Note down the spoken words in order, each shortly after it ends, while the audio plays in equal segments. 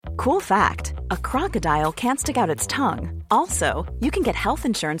Cool fact, a crocodile can't stick out its tongue. Also, you can get health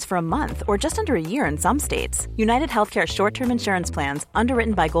insurance for a month or just under a year in some states. United Healthcare short-term insurance plans,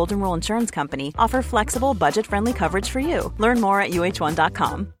 underwritten by Golden Rule Insurance Company, offer flexible, budget-friendly coverage for you. Learn more at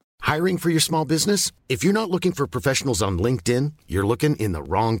uh1.com. Hiring for your small business? If you're not looking for professionals on LinkedIn, you're looking in the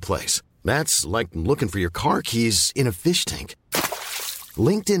wrong place. That's like looking for your car keys in a fish tank.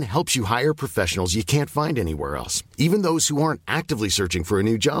 LinkedIn helps you hire professionals you can't find anywhere else, even those who aren't actively searching for a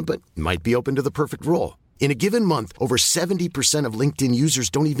new job but might be open to the perfect role. In a given month, over 70% of LinkedIn users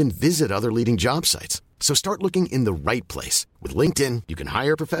don't even visit other leading job sites. So start looking in the right place. With LinkedIn, you can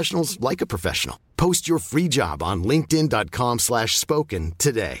hire professionals like a professional. Post your free job on linkedin.com/spoken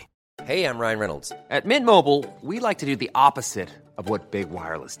today. Hey, I'm Ryan Reynolds. At Mint Mobile, we like to do the opposite of what Big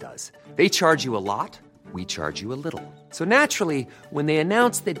Wireless does. They charge you a lot. We charge you a little. So naturally, when they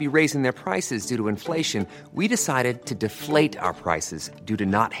announced they'd be raising their prices due to inflation, we decided to deflate our prices due to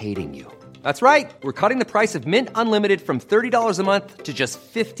not hating you. That's right. We're cutting the price of Mint Unlimited from $30 a month to just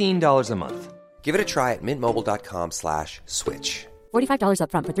 $15 a month. Give it a try at mintmobile.com/switch. $45 up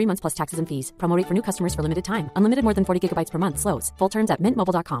front for 3 months plus taxes and fees. Promo rate for new customers for limited time. Unlimited more than 40 gigabytes per month. Slows full terms at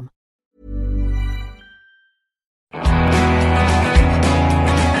mintmobile.com.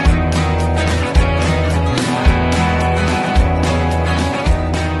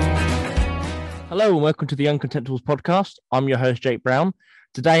 Hello and welcome to the Uncontentables podcast. I'm your host, Jake Brown.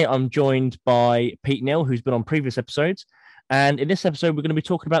 Today I'm joined by Pete Neal, who's been on previous episodes. And in this episode, we're going to be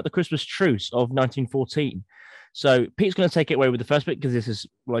talking about the Christmas Truce of 1914. So Pete's going to take it away with the first bit because this is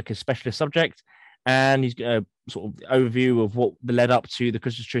like a specialist subject. And he's going to sort of overview of what led up to the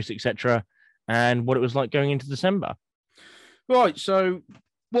Christmas Truce, etc. and what it was like going into December. Right. So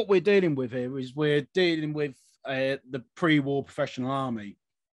what we're dealing with here is we're dealing with the pre-war professional army.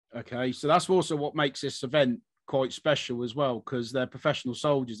 Okay, so that's also what makes this event quite special as well, because they're professional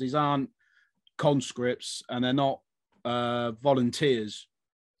soldiers. These aren't conscripts and they're not volunteers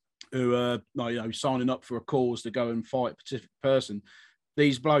who are signing up for a cause to go and fight a specific person.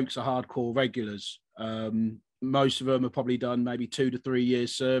 These blokes are hardcore regulars. Most of them have probably done maybe 2 to 3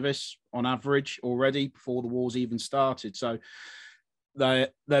 years service on average already before the war's even started. So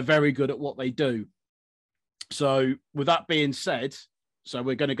they're very good at what they do. So with that being said, so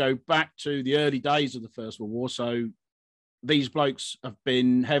we're going to go back to the early days of the First World War. So these blokes have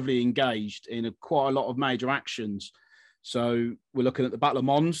been heavily engaged in quite a lot of major actions. So we're looking at the Battle of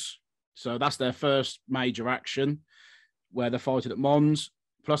Mons. So that's their first major action where they're fighting at Mons.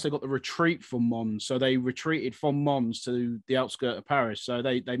 Plus they got the retreat from Mons. So they retreated from Mons to the outskirts of Paris. So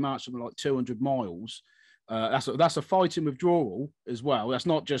they marched something like 200 miles. That's a fighting withdrawal as well. That's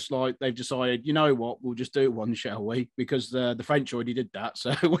not just like they've decided, you know what, we'll just do one, shall we? Because the French already did that,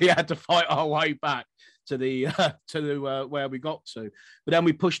 so we had to fight our way back to the where we got to. But then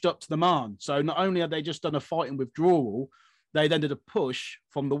we pushed up to the Marne. So not only had they just done a fighting withdrawal, they then did a push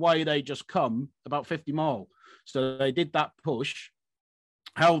from the way they just come about 50 miles. So they did that push,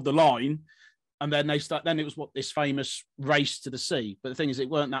 held the line. And then then it was this famous race to the sea. But the thing is, it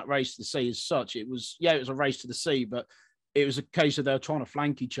weren't that race to the sea as such. It was a race to the sea, but it was a case of they were trying to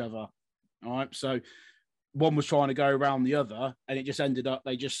flank each other. All right. So one was trying to go around the other, and it just ended up,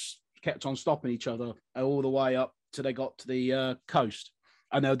 they just kept on stopping each other all the way up till they got to the coast.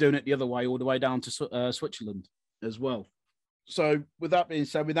 And they were doing it the other way, all the way down to Switzerland as well. So with that being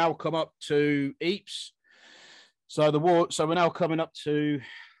said, we now come up to Ypres. So we're now coming up to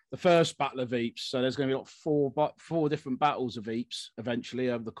the first Battle of Ypres. So there's going to be like four different battles of Ypres eventually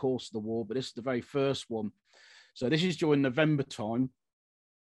over the course of the war, but this is the very first one. So this is during November time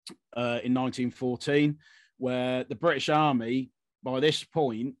in 1914, where the British Army, by this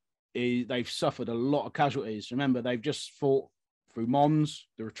point, they've suffered a lot of casualties. Remember, they've just fought through Mons,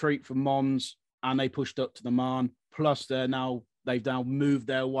 the retreat from Mons, and they pushed up to the Marne. Plus, they've now moved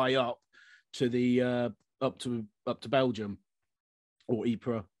their way up to the up to Belgium, or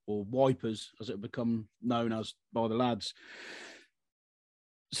Ypres, or Wipers, as it become known as by the lads.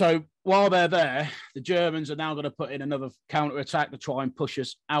 So while they're there, the Germans are now going to put in another counter-attack to try and push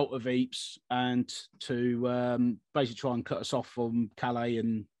us out of Ypres and to basically try and cut us off from Calais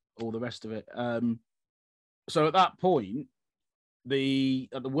and all the rest of it. So at that point, at the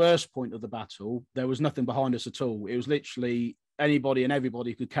worst point of the battle, there was nothing behind us at all. It was literally anybody and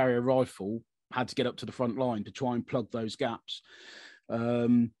everybody who could carry a rifle had to get up to the front line to try and plug those gaps.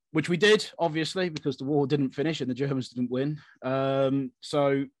 Which we did, obviously, because the war didn't finish and the Germans didn't win. But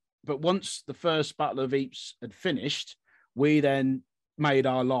once the first Battle of Ypres had finished, we then made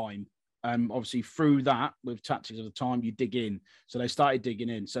our line. Obviously, through that, with tactics of the time, you dig in. So they started digging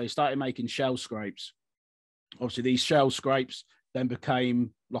in. So they started making shell scrapes. Obviously, these shell scrapes then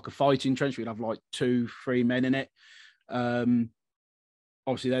became like a fighting trench. We'd have like 2-3 men in it.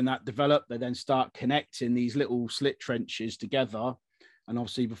 Obviously, then that developed. They then start connecting these little slit trenches together. And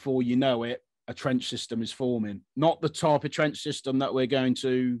obviously, before you know it, a trench system is forming. Not the type of trench system that we're going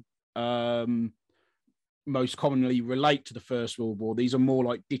to most commonly relate to the First World War. These are more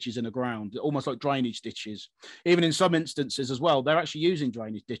like ditches in the ground, almost like drainage ditches. Even in some instances as well, they're actually using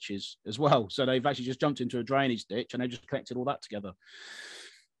drainage ditches as well. So they've actually just jumped into a drainage ditch and they just connected all that together.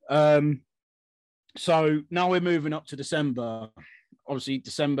 So now we're moving up to December. Obviously,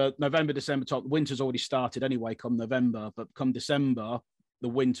 November, December time, the winter's already started anyway, come November, but come December, the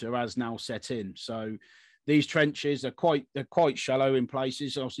winter has now set in. So these trenches are quite shallow in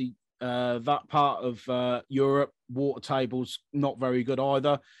places. Obviously, that part of Europe, water table's not very good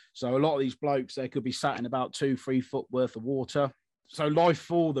either. So a lot of these blokes, they could be sat in about 2-3 foot worth of water. So life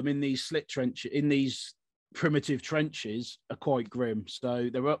for them in these slit trenches, in these primitive trenches, are quite grim. So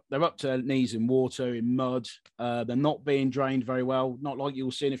they're up to their knees in water, in mud. They're not being drained very well. Not like you'll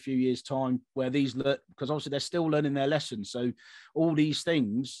see in a few years' time, where because obviously they're still learning their lessons. So all these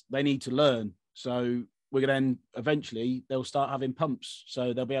things they need to learn. So we're going to eventually they'll start having pumps,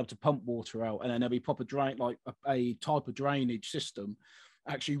 so they'll be able to pump water out, and then there'll be proper drain, like a type of drainage system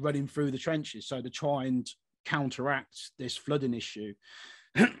actually running through the trenches, so to try and counteract this flooding issue.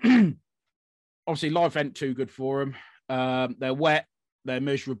 Obviously, life ain't too good for them. They're wet, they're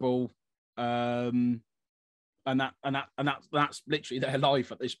miserable, and that's literally their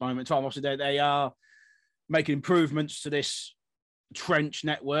life at this moment in time. Obviously, they are making improvements to this trench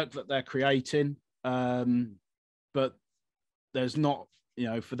network that they're creating. But there's not,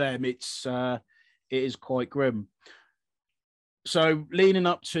 for them, it is quite grim. So leading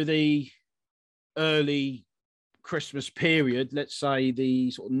up to the early Christmas period, let's say the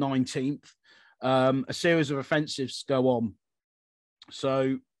sort of 19th, a series of offensives go on.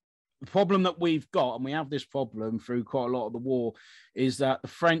 So the problem that we've got, and we have this problem through quite a lot of the war, is that the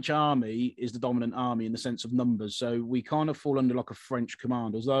French army is the dominant army in the sense of numbers. So we kind of fall under like a French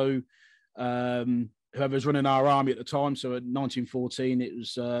command, although whoever's running our army at the time, so in 1914 it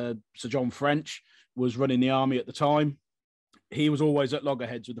was Sir John French was running the army at the time. He was always at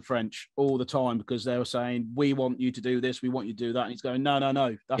loggerheads with the French all the time, because they were saying, we want you to do this, we want you to do that, and he's going, no,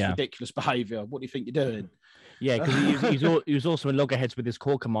 that's ridiculous behavior. What do you think you're doing? Yeah, because he was also in loggerheads with his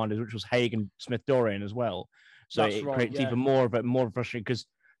corps commanders, which was Haig and Smith Dorrien as well. So it creates even more of frustrating, because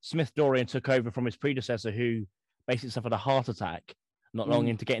Smith Dorrien took over from his predecessor, who basically suffered a heart attack not long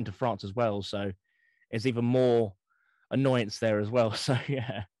into getting to France as well. So it's even more annoyance there as well. So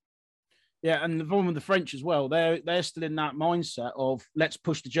yeah. Yeah, and the problem with the French as well, they're still in that mindset of let's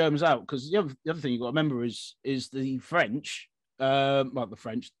push the Germans out, because the other thing you've got to remember is the French, but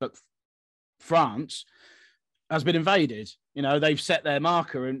France has been invaded. They've set their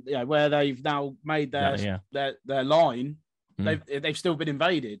marker, and where they've now made their line, they've still been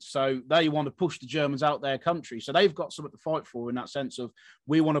invaded. So they want to push the Germans out their country. So they've got something to fight for in that sense of,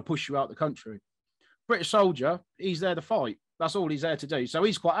 we want to push you out the country. British soldier, he's there to fight. That's all he's there to do. So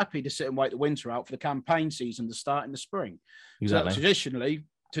he's quite happy to sit and wait the winter out for the campaign season to start in the spring. Exactly. So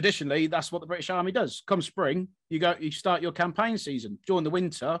traditionally, that's what the British Army does. Come spring, you start your campaign season. During the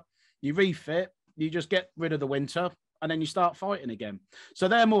winter, you refit, you just get rid of the winter, and then you start fighting again. So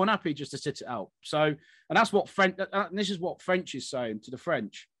they're more than happy just to sit it out. So, and that's what this is what French is saying to the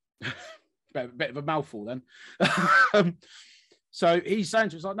French. bit of a mouthful then. So he's saying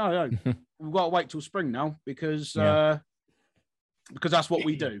to us, like, no, we've got to wait till spring now, because that's what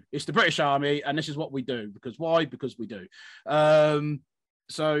we do. It's the British Army, and this is what we do. Because why? Because we do. But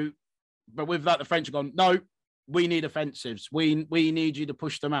with that, the French have gone, no, we need offensives. We need you to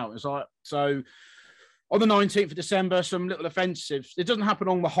push them out. It's like, so on the 19th of December, some little offensives. It doesn't happen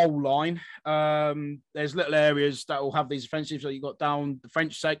on the whole line. There's little areas that will have these offensives. So you've got down the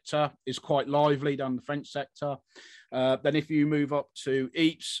French sector is quite lively down the French sector. Then if you move up to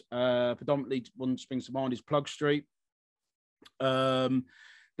Ypres, predominantly one springs to mind is Plug Street.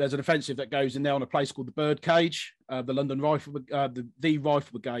 There's an offensive that goes in there on a place called the Birdcage, the London Rifle, the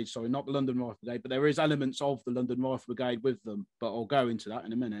Rifle Brigade. Sorry, not the London Rifle Brigade, but there is elements of the London Rifle Brigade with them. But I'll go into that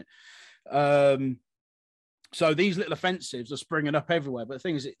in a minute. So these little offensives are springing up everywhere. But the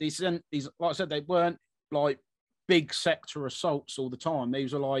thing is, these, like I said, they weren't like big sector assaults all the time.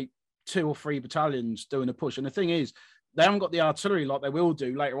 These were like 2 or 3 battalions doing a push. And the thing is, they haven't got the artillery like they will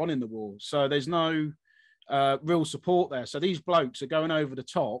do later on in the war. So there's no real support there. So these blokes are going over the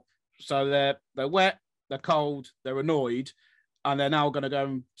top. So they're wet, they're cold, they're annoyed, and they're now going to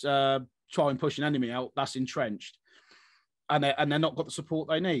go and try and push an enemy out that's entrenched. and they're not got the support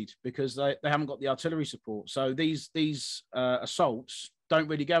they need because they haven't got the artillery support. So these assaults don't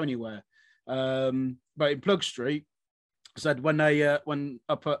really go anywhere. But in Plug Street, said when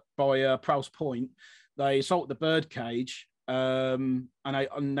up by Prowse Point, they assaulted the birdcage, and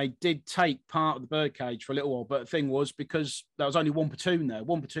they did take part of the birdcage for a little while. But the thing was, because there was only one platoon there,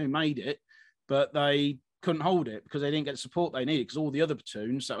 one platoon made it, but they couldn't hold it because they didn't get the support they needed because all the other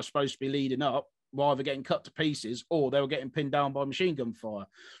platoons that were supposed to be leading up were either getting cut to pieces or they were getting pinned down by machine gun fire.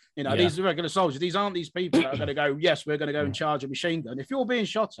 You know, These are regular soldiers. These aren't these people that are going to go, yes, we're going to go and charge a machine gun. If you're being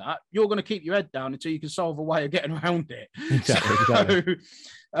shot at, you're going to keep your head down until you can solve a way of getting around it. Exactly.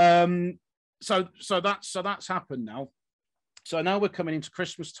 So that's happened now. So now we're coming into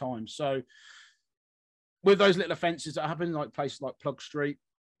Christmas time. So with those little offences that happen, like places like Plug Street,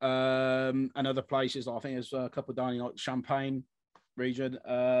 and other places, I think there's a couple down in like Champagne region.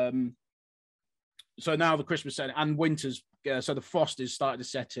 So now the Christmas set and winter's, so the frost is starting to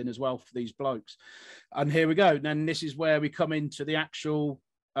set in as well for these blokes. And here we go. And then this is where we come into the actual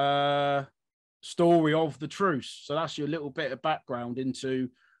story of the truce. So that's your little bit of background into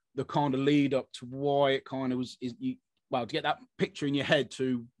the kind of lead up to why it kind of was, to get that picture in your head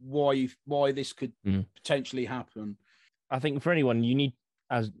to why this could potentially happen. I think for anyone, you need,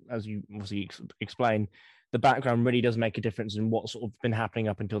 as you obviously explain, the background really does make a difference in what's sort of been happening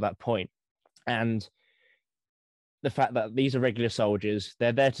up until that point. And the fact that these are regular soldiers,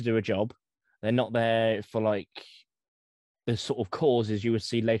 they're there to do a job. They're not there for like the sort of causes you would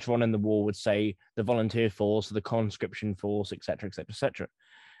see later on in the war would say the volunteer force, the conscription force, etc., etc., etc.,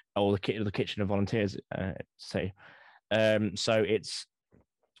 or the kitchen of volunteers, say. So it's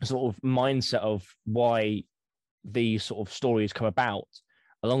a sort of mindset of why these sort of stories come about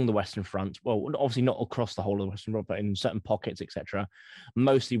along the Western Front. Well, obviously not across the whole of the Western Front, but in certain pockets, etc.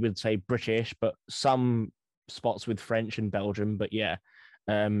 Mostly with, say, British, but some spots with French and Belgium. But yeah,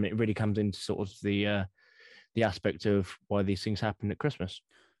 it really comes into sort of the aspect of why these things happen at Christmas.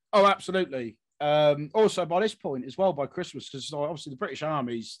 Oh, absolutely. Also, by this point as well, by Christmas, because obviously the British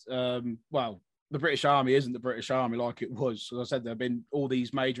Army's, the British Army isn't the British Army like it was. As I said, there have been all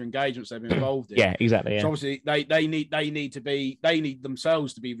these major engagements they've been involved in. Yeah, exactly. Yeah. So obviously they need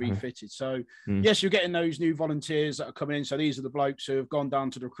themselves to be refitted. So yes, you're getting those new volunteers that are coming in. So these are the blokes who have gone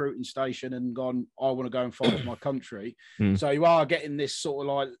down to the recruiting station and gone, I want to go and fight for my country. So you are getting this sort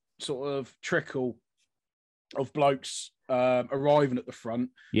of trickle of blokes arriving at the front.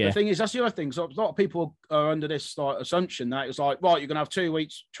 Yeah. The thing is, that's the other thing. So a lot of people are under this assumption that it's like, right, you're going to have 2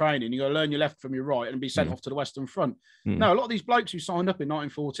 weeks training, you're going to learn your left from your right and be sent off to the Western Front. No, a lot of these blokes who signed up in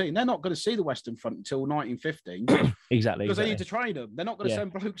 1914, they're not going to see the Western Front until 1915. Exactly. Because they need to train them. They're not going to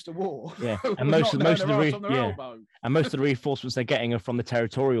send blokes to war. Yeah. And most of the reinforcements they're getting are from the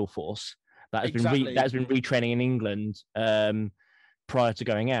territorial force that has been retraining in England prior to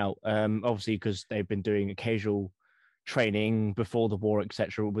going out. Obviously, because they've been doing occasional training before the war,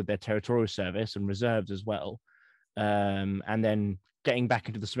 etc., with their territorial service and reserves as well, and then getting back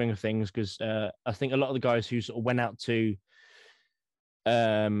into the swing of things because I think a lot of the guys who sort of went out to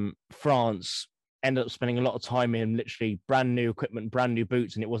France ended up spending a lot of time in literally brand new equipment, brand new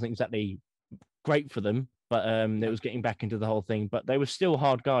boots, and it wasn't exactly great for them, but it was getting back into the whole thing. But they were still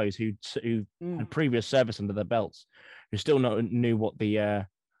hard guys who had previous service under their belts, who still knew what the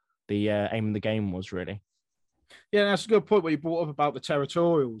aim of the game was, really. Yeah, that's a good point what you brought up about the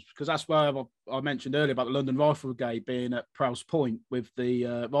territorials, because that's where I mentioned earlier about the London Rifle Brigade being at Prowse Point with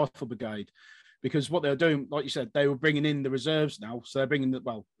the Rifle Brigade, because what they were doing, like you said, they were bringing in the reserves now. So they're bringing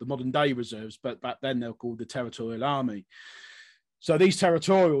the modern day reserves, but back then they were called the Territorial Army. So these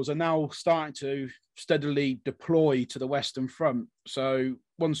territorials are now starting to steadily deploy to the Western Front. So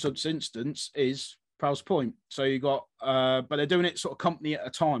one such instance is Prowse Point. So you got, but they're doing it sort of company at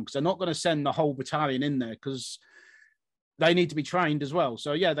a time because they're not going to send the whole battalion in there because they need to be trained as well.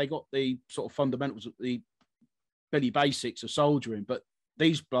 So yeah, they got the sort of fundamentals, the Billy basics of soldiering, but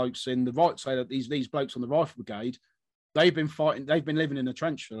these blokes in the right side of these blokes on the Rifle Brigade, they've been fighting, they've been living in the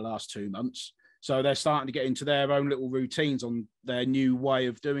trench for the last 2 months. So they're starting to get into their own little routines on their new way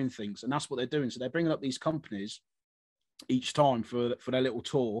of doing things. And that's what they're doing. So they're bringing up these companies each time for their little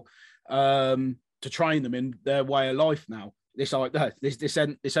tour to train them in their way of life now. This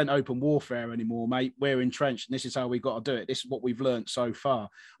ain't open warfare anymore, mate. We're entrenched and this is how we got to do it. This is what we've learned so far.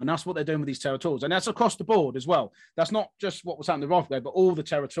 And that's what they're doing with these territorials. And that's across the board as well. That's not just what was happening in the Rifle Brigade, but all the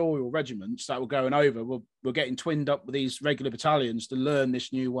territorial regiments that were going over were getting twinned up with these regular battalions to learn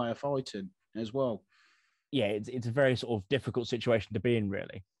this new way of fighting as well. Yeah, it's a very sort of difficult situation to be in,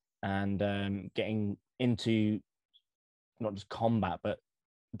 really. And getting into not just combat, but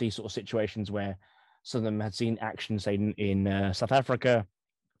these sort of situations where Some of them had seen action, say, in South Africa,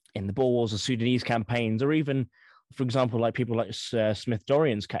 in the Boer Wars, the Sudanese campaigns, or even, for example, like people like Smith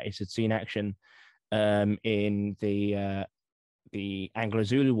Dorrien's case had seen action in the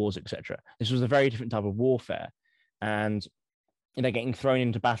Anglo-Zulu Wars, etc. This was a very different type of warfare, and getting thrown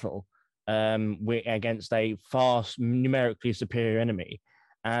into battle against a far numerically superior enemy,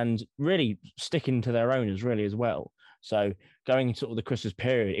 and really sticking to their owners really as well. So going into sort of the Christmas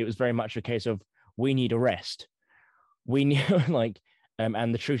period, it was very much a case of we need a rest. We need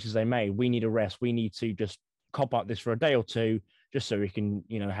and the truces they made, we need a rest. We need to just cop up this for a day or two, just so we can,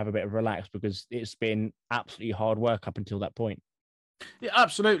 have a bit of relax, because it's been absolutely hard work up until that point. Yeah,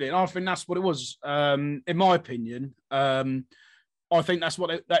 absolutely. And I think that's what it was. In my opinion, I think that's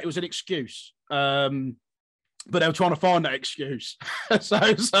what that it was an excuse. But they were trying to find that excuse. so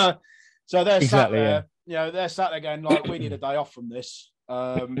they're sat there, they're sat there going like, we need a day off from this. They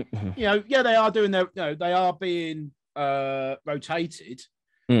are doing they are being rotated.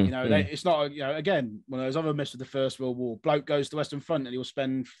 It's not, again, one of those other myths of the First World War. Bloke goes to the Western Front and he'll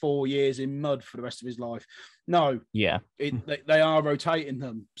spend 4 years in mud for the rest of his life. No. Yeah. They are rotating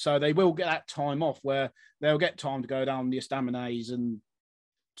them. So they will get that time off where they'll get time to go down the estaminets and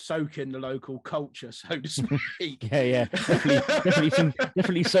soak in the local culture, so to speak. yeah.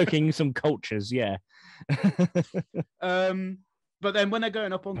 Definitely soaking some cultures, yeah. But then when they're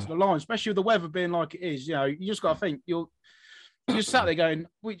going up onto the line, especially with the weather being like it is, you just got to think, you're sat there going,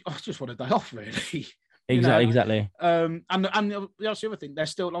 I just want a day off, really. Exactly. And that's the other thing. They're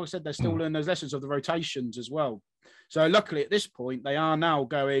still, like I said, they're still learning those lessons of the rotations as well. So luckily at this point, they are now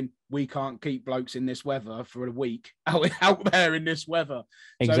going, we can't keep blokes in this weather for a week out there in this weather.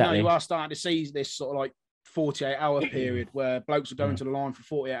 Exactly. So now you are starting to see this sort of like 48-hour period where blokes are going to the line for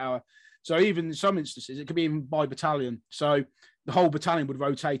 48 hours. So even in some instances, it could be even by battalion. So the whole battalion would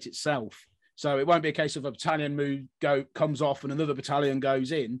rotate itself. So it won't be a case of a battalion comes off and another battalion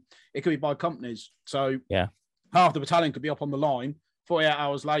goes in. It could be by companies. So half the battalion could be up on the line. 48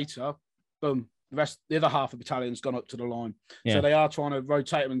 hours later, boom, the other half of the battalion's gone up to the line. Yeah. So they are trying to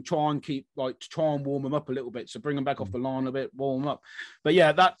rotate them and try and warm them up a little bit. So bring them back off the line a bit, warm them up. But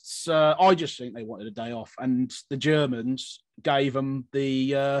yeah, that's I just think they wanted a day off, and the Germans gave them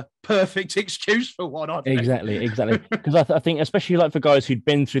the perfect excuse for one. I think. Exactly. Because I think, especially like for guys who'd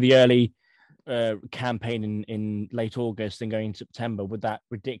been through the early campaign in late August and going into September with that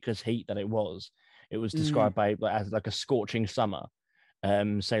ridiculous heat that it was described as like a scorching summer,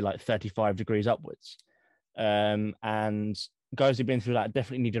 say like 35 degrees upwards, and guys who've been through that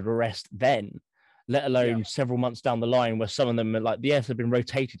definitely needed a rest then, let alone several months down the line where some of them are like, yes, they've been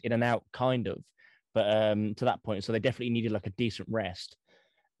rotated in and out kind of, but to that point, so they definitely needed like a decent rest.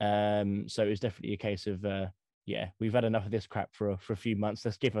 So it was definitely a case of we've had enough of this crap for a few months,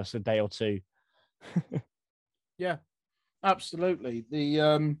 let's give us a day or two. Yeah, absolutely.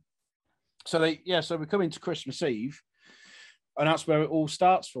 So we're coming to Christmas Eve, and that's where it all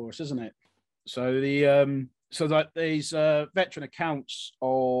starts for us, isn't it? So these veteran accounts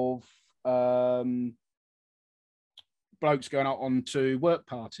of blokes going out onto work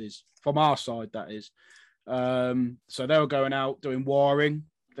parties from our side, that is. So they were going out doing wiring,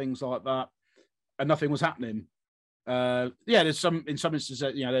 things like that, and nothing was happening. There's some instances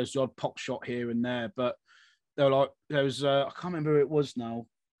that there's the odd pop shot here and there, but they were like, there was I can't remember who it was now,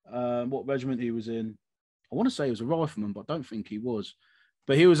 what regiment he was in. I want to say he was a rifleman, but I don't think he was.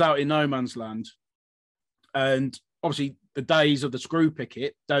 But he was out in no man's land, and obviously the days of the screw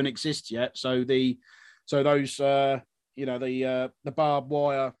picket don't exist yet. So those the barbed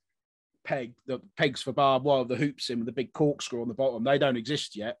wire the pegs for barbed wire, the hoops in with the big corkscrew on the bottom, they don't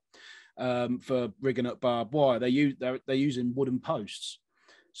exist yet. For rigging up barbed wire, they're using wooden posts.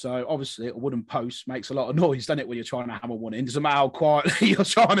 So obviously a wooden post makes a lot of noise, doesn't it, when you're trying to hammer one in? Doesn't matter how quietly you're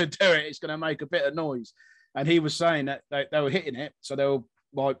trying to do it, it's going to make a bit of noise. And he was saying that they were hitting it, so they were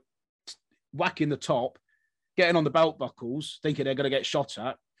like whacking the top, getting on the belt buckles, thinking they're going to get shot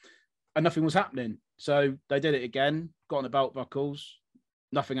at, and nothing was happening. So they did it again, got on the belt buckles,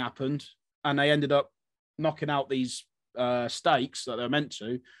 nothing happened, and they ended up knocking out these stakes that they were meant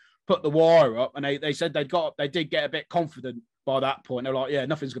to, put the wire up, and they said they did get a bit confident by that point. They're like, yeah,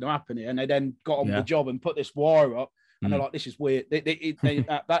 nothing's going to happen here, and they then got on with the job and put this wire up, and they're like, this is weird. They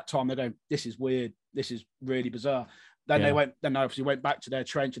at that time they're going, this is weird, this is really bizarre. Then they obviously went back to their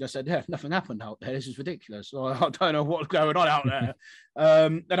trench and they said, yeah, nothing happened out there, this is ridiculous. So I don't know what's going on out there.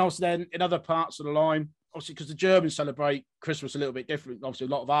 Then also in other parts of the line, obviously because the Germans celebrate Christmas a little bit different, obviously a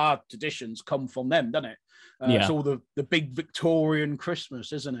lot of our traditions come from them, doesn't it? It's all the big Victorian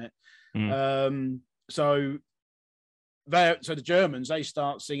Christmas, isn't it? So So the Germans, they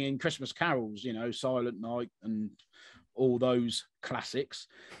start singing Christmas carols, Silent Night and all those classics.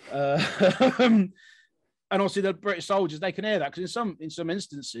 And obviously the British soldiers, they can hear that because in some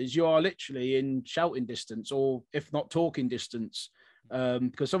instances you are literally in shouting distance, or if not talking distance,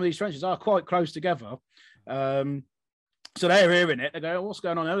 because some of these trenches are quite close together. So they're hearing it. They go, "What's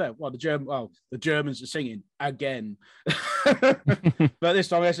going on over there?" Well, the Germans are singing again, but this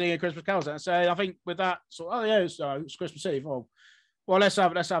time they're singing Christmas carols. And so I think with that, it's Christmas Eve. Well, let's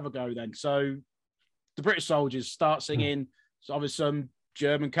have a go then. So the British soldiers start singing some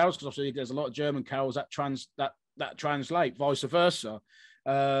German carols, because obviously there's a lot of German carols that translate, vice versa.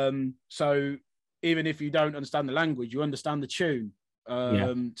 So even if you don't understand the language, you understand the tune.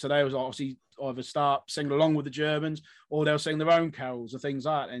 So they was obviously either start singing along with the Germans, or they'll sing their own carols and things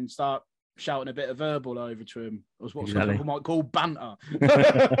like that, and start shouting a bit of verbal over to him. It was what some people might call banter.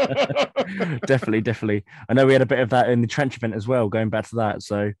 Definitely. I know we had a bit of that in the trench event as well, going back to that.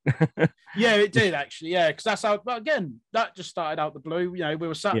 So yeah, it did actually. Yeah, because that's how. But again, that just started out the blue. We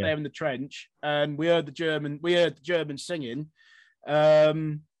were sat there in the trench, and we heard the German singing,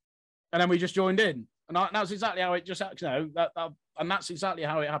 and then we just joined in. And that's exactly how it just, and that's exactly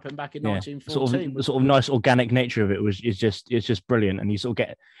how it happened back in 1914. The sort of nice organic nature of it it's just brilliant. And you sort of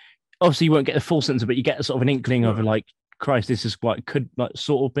get, obviously you won't get the full sense of it, but you get sort of an inkling of like, Christ, this is what it could like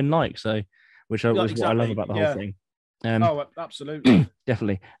sort of been like. So, which was what I love about the whole thing. Absolutely.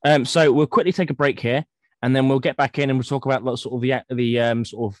 Definitely. So we'll quickly take a break here, and then we'll get back in and we'll talk about sort of the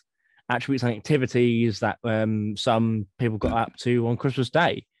sort of attributes and activities that some people got up to on Christmas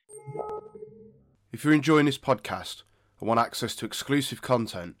Day. If you're enjoying this podcast and want access to exclusive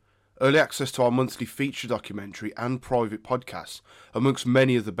content, early access to our monthly feature documentary and private podcasts, amongst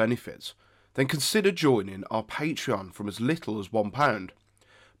many other benefits, then consider joining our Patreon from as little as £1.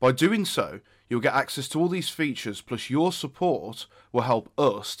 By doing so, you'll get access to all these features, plus your support will help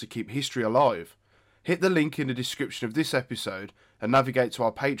us to keep history alive. Hit the link in the description of this episode and navigate to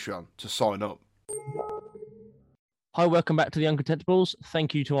our Patreon to sign up. Hi, welcome back to the Uncontentables.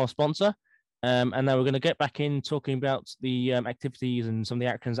 Thank you to our sponsor. And now we're going to get back in talking about the activities and some of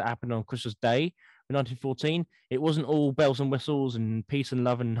the actions that happened on Christmas Day in 1914. It wasn't all bells and whistles and peace and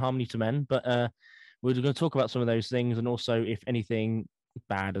love and harmony to men, but we're going to talk about some of those things, and also if anything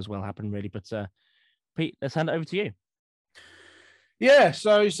bad as well happened, really. But Pete, let's hand it over to you. Yeah,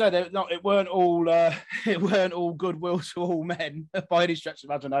 so you said it weren't all goodwill to all men by any stretch of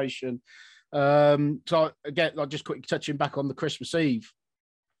imagination. So again, I'll just quickly touching back on the Christmas Eve.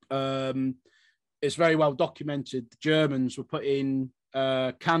 It's very well documented. The Germans were putting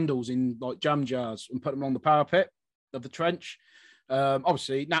candles in like jam jars and put them on the parapet of the trench.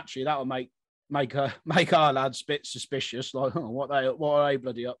 Obviously, naturally, that will make our lads a bit suspicious. Like, what are they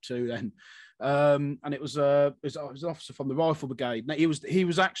bloody up to then? And it was an officer from the Rifle Brigade. Now, he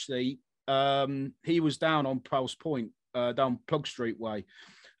was actually he was down on Prowse Point, down Plug Street way.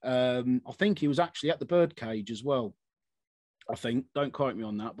 I think he was actually at the birdcage as well. I think, don't quote me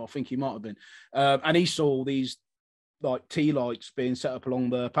on that, but I think he might have been. And he saw these like tea lights being set up along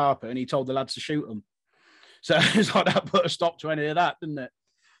the parapet, and he told the lads to shoot them. So it's like that put a stop to any of that, didn't it?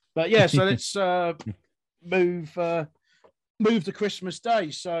 But yeah, so let's move to Christmas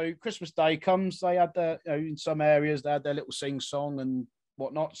Day. So Christmas Day comes, they had in some areas they had their little sing song and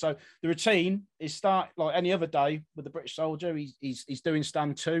whatnot. So the routine is start like any other day with the British soldier. He's doing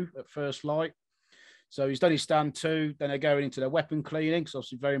stand 2 at first light. So he's done his stand 2, then they're going into their weapon cleaning. So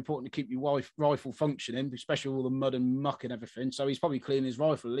obviously very important to keep your rifle functioning, especially with all the mud and muck and everything. So he's probably cleaning his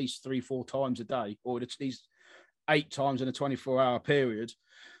rifle at least 3-4 times a day, or at least 8 times in a 24-hour period.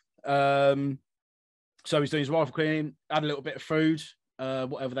 So he's doing his rifle cleaning, add a little bit of food,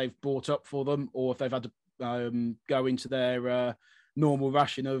 whatever they've brought up for them, or if they've had to go into their normal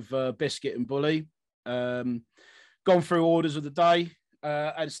ration of biscuit and bully, gone through orders of the day,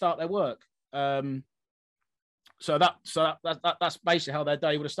 and start their work. So that's basically how their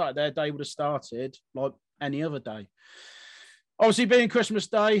day would have started. Their day would have started like any other day. Obviously, being Christmas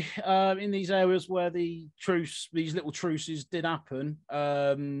Day, in these areas where these little truces did happen.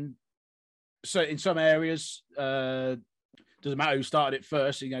 So in some areas, doesn't matter who started it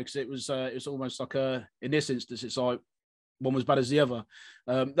first, because it was almost like in this instance, it's like one was bad as the other.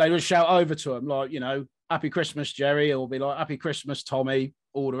 They would shout over to him like, "Happy Christmas, Jerry," or be like, "Happy Christmas, Tommy,"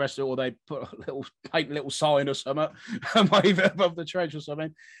 all the rest of it, or they paint a little sign or something and wave it above the trench or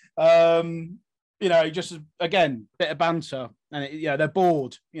something. Just again, bit of banter, and they're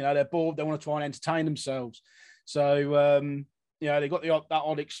bored. They're bored. They want to try and entertain themselves. So they got that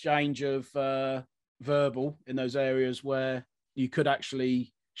odd exchange of verbal in those areas where you could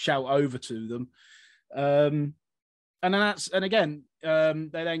actually shout over to them. and again, they're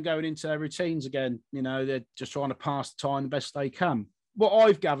then going into their routines again. You know, they're just trying to pass the time the best they can. What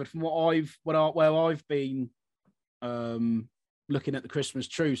I've gathered from where I've been looking at the Christmas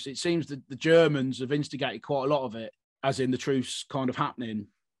truce, it seems that the Germans have instigated quite a lot of it, as in the truce kind of happening.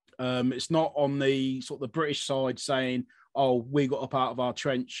 It's not on the sort of the British side saying, "Oh, we got up out of our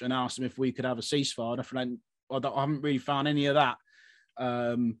trench and asked them if we could have a ceasefire." I haven't really found any of that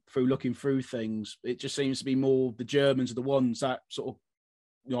through looking through things. It just seems to be more the Germans are the ones that sort of,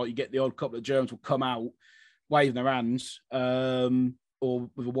 you know, you get the odd couple of Germans will come out waving their hands or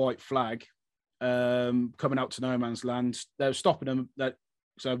with a white flag coming out to no man's land. They're stopping them.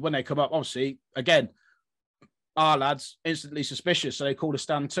 So when they come up, obviously, again, our lads instantly suspicious, so they call a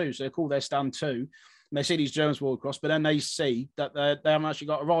stand two. So they call their stand two, and they see these Germans walk across, but then they see that they haven't actually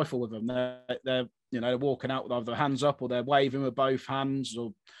got a rifle with them. They're they're walking out with either their hands up or they're waving with both hands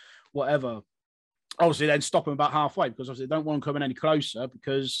or whatever. Obviously, then stop them about halfway because obviously they don't want them coming any closer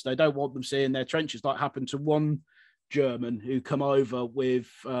because they don't want them seeing their trenches, like happened to one German who come over with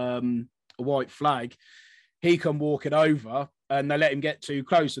a white flag. He come walking over and they let him get too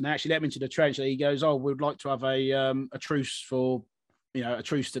close and they actually let him into the trench. And he goes, "Oh, we'd like to have a truce for, a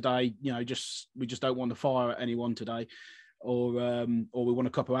truce today. We just don't want to fire at anyone today, or we want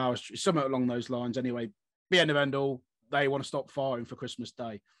a couple of hours, something along those lines." Anyway, the end of end all, they want to stop firing for Christmas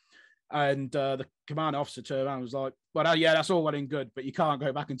Day. And the command officer turned around and was like, "Well, yeah, that's all well and good, but you can't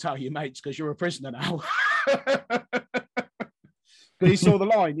go back and tell your mates because you're a prisoner now." He saw the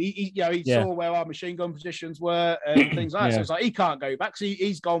line. He saw where our machine gun positions were and things like that. So it's like he can't go back. So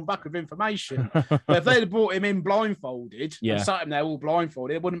he's gone back with information. But if they'd have brought him in blindfolded and sat him there all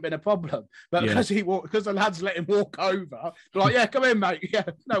blindfolded, it wouldn't have been a problem. But because the lads let him walk over, they're like, "Yeah, come in, mate. Yeah,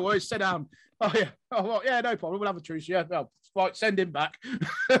 no worries, sit down. Oh yeah, well, yeah, no problem. We'll have a truce. Yeah, well, right, send him back."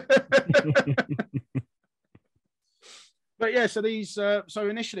 But yeah, so these, so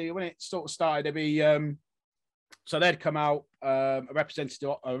initially when it sort of started, there'd be, so they'd come out, a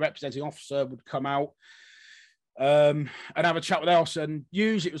representing officer would come out and have a chat with us, and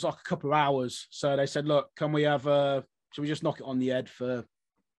usually it was like a couple of hours. So they said, "Look, can we should we just knock it on the head for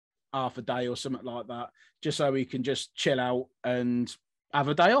half a day or something like that, just so we can just chill out and have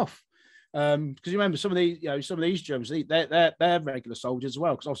a day off?" Because you remember some of these Germans, they're regular soldiers as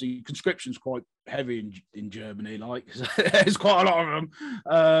well. Because obviously conscription's quite heavy in Germany, like there's quite a lot of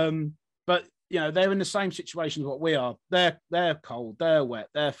them. But they're in the same situation as what we are. They're cold, they're wet,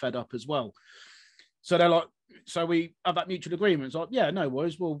 they're fed up as well. So they're like, so we have that mutual agreement. It's like, yeah, no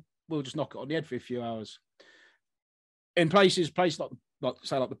worries, we'll just knock it on the head for a few hours. In places like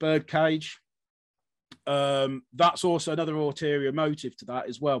the birdcage. That's also another ulterior motive to that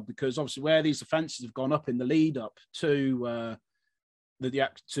as well, because obviously where these offences have gone up in the lead up to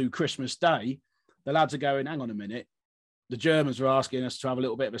to Christmas Day, the lads are going, "Hang on a minute, the Germans are asking us to have a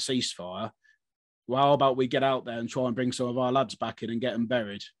little bit of a ceasefire. Well, how about we get out there and try and bring some of our lads back in and get them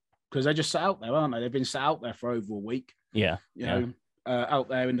buried?" Because they're just sat out there, aren't they? They've been sat out there for over a week. Yeah, out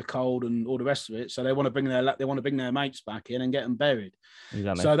there in the cold and all the rest of it. So they want to bring their mates back in and get them buried.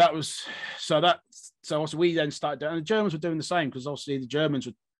 Exactly. So also we then started, and the Germans were doing the same, because obviously the Germans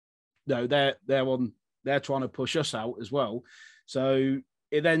were, they're trying to push us out as well. So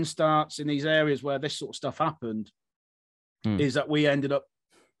it then starts in these areas where this sort of stuff happened, is that we ended up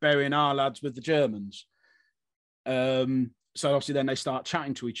burying our lads with the Germans. So obviously then they start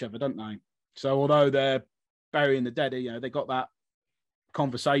chatting to each other, don't they? So although they're burying the dead, they got that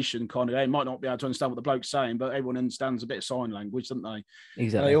conversation kind of. They might not be able to understand what the bloke's saying, but everyone understands a bit of sign language, don't they?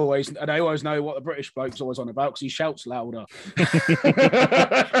 Exactly. They always know what the British bloke's always on about, because he shouts louder.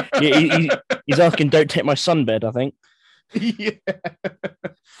 He's asking, "Don't take my sunbed," I think. Yeah.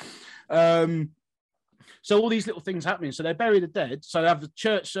 So all these little things happening. So they bury the dead. So they have the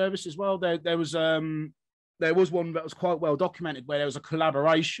church service as well. There was one that was quite well documented, where there was a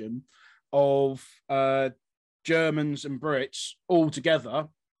collaboration of Germans and Brits all together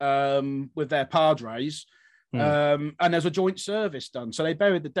with their padres, and there's a joint service done. So they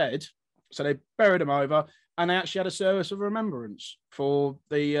buried the dead. So they buried them over, and they actually had a service of remembrance for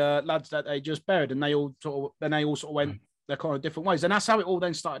the lads that they just buried, and they all sort of went their kind of different ways. And that's how it all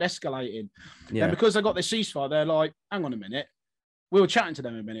then started escalating. Yeah. And because they got this ceasefire, they're like, "Hang on a minute, we were chatting to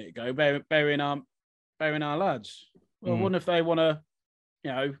them a minute ago, burying our lads. Well, I wonder if they want to,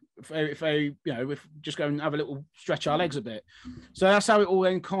 if just go and have a little stretch our legs a bit." So that's how it all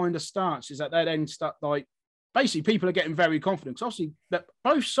then kind of starts, is that they then start, like, basically people are getting very confident, because obviously that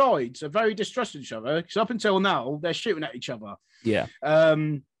both sides are very distrusting each other, because up until now they're shooting at each other. Yeah.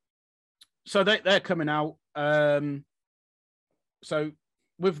 So they're coming out. So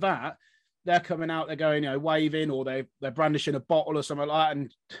with that, they're coming out, they're going, waving, or they're brandishing a bottle or something like that,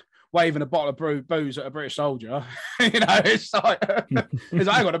 and waving a bottle of booze at a British soldier. It's like,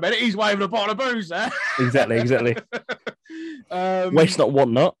 hang on a minute, he's waving a bottle of booze there. Exactly. Waste not,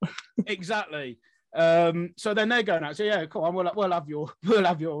 want not. Exactly. So then they're going out. So yeah, come on, we'll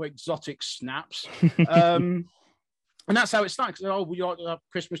have your exotic snaps. And that's how it starts. Oh, we like to have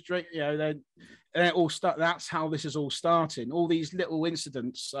Christmas drink, then it all start. That's how this is all starting. All these little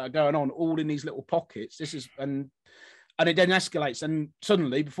incidents going on, all in these little pockets. This is and it then escalates, and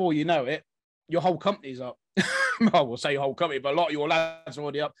suddenly, before you know it, your whole company's up. I will say your whole company, but a lot of your lads are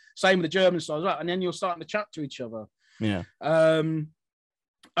already up. Same with the German side as well. And then you're starting to chat to each other. Yeah. And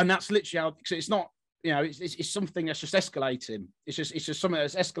that's literally how. So it's not. It's something that's just escalating. It's just something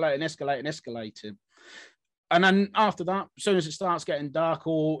that's escalating. And then after that, as soon as it starts getting dark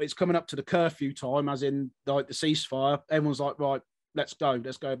or it's coming up to the curfew time, as in like the ceasefire, everyone's like, right, let's go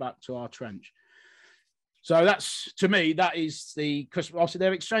back to our trench. So that's, to me, that is the Christmas. Obviously,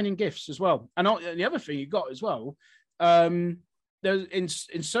 they're exchanging gifts as well. And the other thing you got as well, there's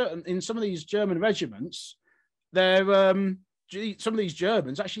in some of these German regiments, some of these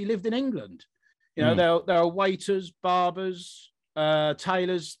Germans actually lived in England. There are waiters, barbers,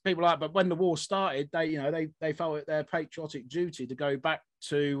 tailors, people like that. But when the war started, they felt it their patriotic duty to go back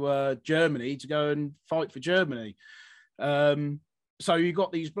to Germany to go and fight for Germany. So you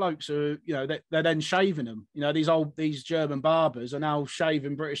got these blokes who, they're then shaving them. These German barbers are now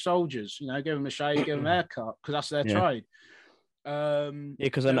shaving British soldiers. Give them a shave, give them a haircut, because that's their trade.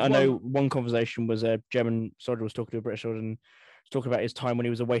 Because I know one conversation was a German soldier was talking to a British soldier and was talking about his time when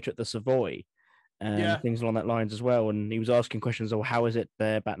he was a waiter at the Savoy. And things along that lines as well. And he was asking questions, how is it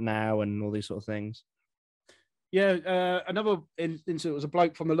there back now, and all these sort of things. Yeah, another incident was a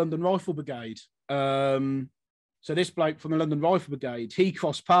bloke from the London Rifle Brigade. So this bloke from the London Rifle Brigade, he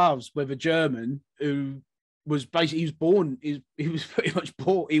crossed paths with a German who was basically, he was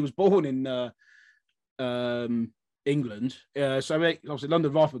born in England. So obviously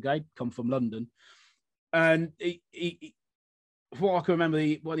London Rifle Brigade come from London. And he what I can remember,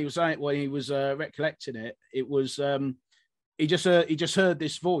 what he was saying when he was recollecting it, it was he just heard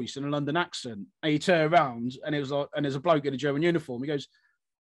this voice in a London accent, and he turned around, and it was like, and there's a bloke in a German uniform. He goes,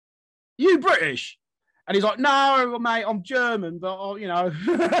 "You British?" And he's like, "No, mate, I'm German, but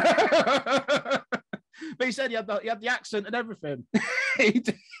But he said he had the accent and everything. He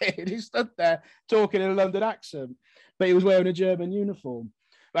did. He stood there talking in a London accent, but he was wearing a German uniform.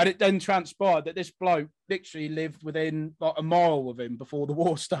 But it then transpired that this bloke literally lived within like a mile of him before the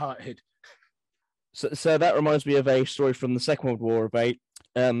war started. So that reminds me of a story from the Second World War of a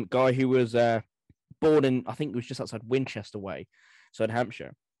guy who was born in, I think it was just outside Winchester way, so in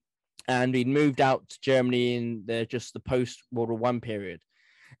Hampshire. And he'd moved out to Germany in just the post-World War I period.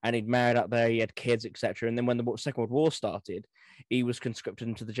 And he'd married out there, he had kids, etc. And then when the Second World War started, he was conscripted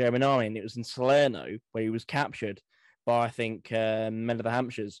into the German army. And it was in Salerno where he was captured by, I think, men of the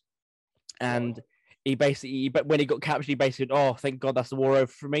Hampshires. And he basically, but when he got captured, he basically said, "Oh, thank God that's the war over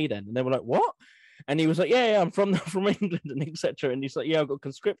for me then." And they were like, "What?" And he was like, "Yeah, I'm from England," and etc. And he's like, "Yeah, I got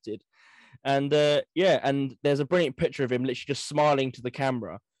conscripted." And and there's a brilliant picture of him literally just smiling to the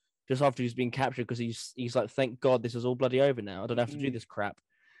camera just after he's been captured, because he's like, "Thank God this is all bloody over now. I don't have to do this crap."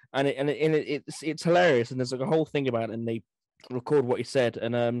 And it's hilarious. And there's like a whole thing about it, and they record what he said.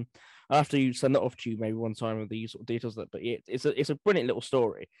 And after you send that off to you maybe one time with these sort of details, but it's a brilliant little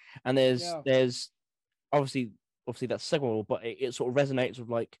story. And there's obviously that's Second World War, but it sort of resonates with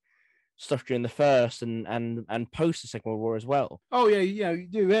like stuff during the first and post the Second World War as well. Oh yeah, you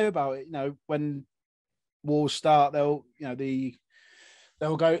do hear about it. When wars start, they'll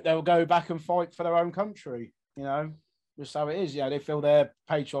go back and fight for their own country. Just how it is. They feel their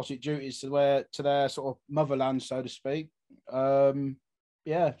patriotic duties to their sort of motherland, so to speak. So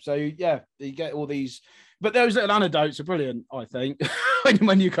you get all these, but those little anecdotes are brilliant, I think.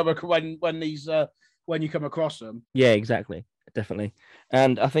 when you come across them. Yeah, exactly, definitely.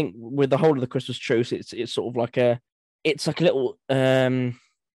 And I think with the whole of the Christmas Truce, it's sort of like a little. I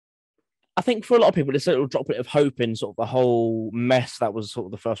think for a lot of people, it's a little droplet of hope in sort of the whole mess that was sort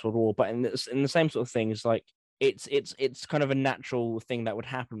of the First World War. But in the same sort of thing, it's like it's kind of a natural thing that would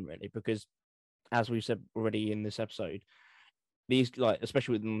happen, really, because as we've said already in this episode, these, like,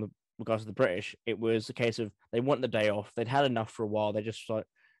 especially with regards to the British, it was a case of they want the day off. They'd had enough for a while. They just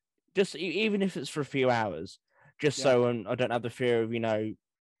even if it's for a few hours, so I don't have the fear of a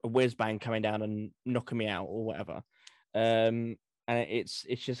whiz bang coming down and knocking me out or whatever. And it's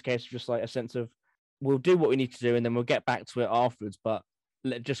just a case of just like a sense of, we'll do what we need to do and then we'll get back to it afterwards. But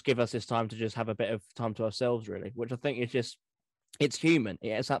just give us this time to just have a bit of time to ourselves, really, which I think is just it's human.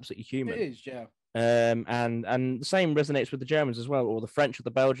 It's absolutely human. It is, yeah. And the same resonates with the Germans as well, or the French or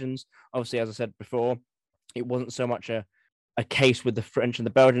the Belgians. Obviously, as I said before, it wasn't so much a case with the French and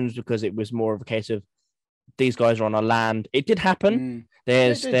the Belgians because it was more of a case of these guys are on our land. It did happen.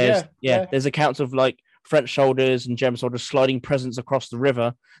 There's accounts of like French soldiers and German soldiers sliding presents across the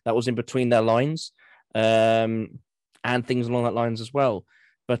river that was in between their lines, and things along that lines as well.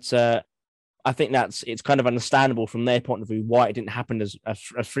 But I think it's kind of understandable from their point of view why it didn't happen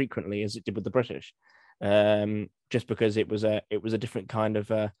as frequently as it did with the British, just because it was a different kind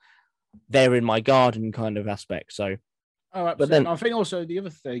of they're in my garden kind of aspect. So, absolutely. But then I think also the other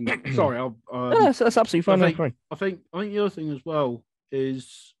thing. Sorry, that's absolutely fine. I think the other thing as well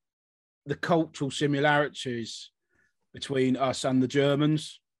is the cultural similarities between us and the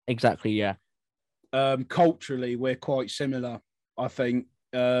Germans. Exactly. Yeah. Culturally, we're quite similar. I think.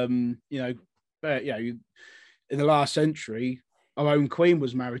 In the last century, our own queen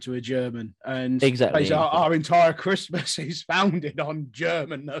was married to a German, and exactly. Our entire Christmas is founded on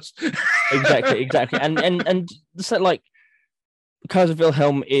Germanness. exactly, and so like Kaiser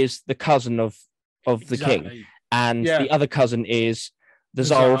Wilhelm is the cousin of the king, and the other cousin is the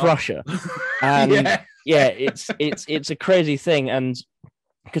Tsar of Russia, and it's a crazy thing, and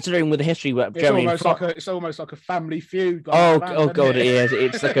considering with the history where Germany, it's almost like a family feud. Oh god, it is.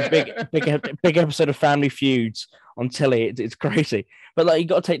 It's like a big episode of Family Feuds on telly. It's crazy, but like you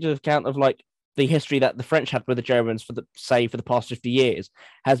got to take into account of like the history that the French had with the Germans for the past 50 years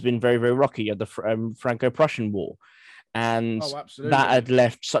has been very, very rocky. Of the Franco-Prussian War, and that had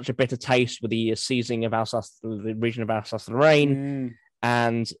left such a bitter taste with the seizing of Alsace, the region of Alsace-Lorraine,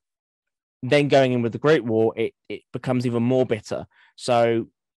 and then going in with the Great War, it becomes even more bitter. So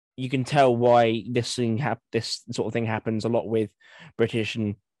you can tell why this sort of thing happens a lot with British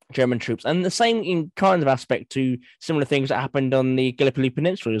and German troops, and the same in kind of aspect to similar things that happened on the Gallipoli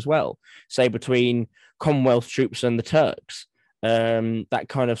Peninsula as well, say between Commonwealth troops and the Turks. That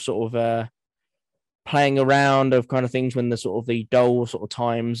kind of sort of playing around of kind of things when the sort of the dull sort of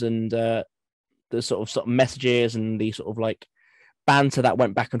times and the sort of messages and the sort of like banter that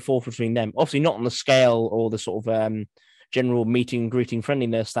went back and forth between them. Obviously not on the scale or the sort of general meeting, greeting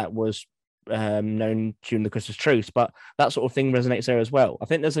friendliness that was known during the Christmas Truce, but that sort of thing resonates there as well. I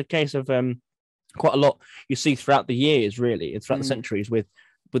think there's a case of quite a lot you see throughout the years, really, throughout the centuries with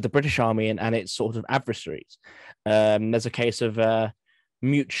the British Army and its sort of adversaries. There's a case of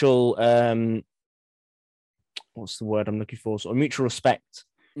mutual, what's the word I'm looking for? Sort of mutual respect.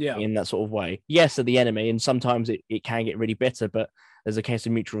 Yeah, in that sort of way. Yes, of the enemy, and sometimes it can get really bitter, but there's a case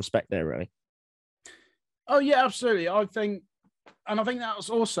of mutual respect there, really. Oh yeah, absolutely. I think that's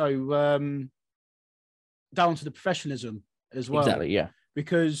also down to the professionalism as well. Exactly, yeah.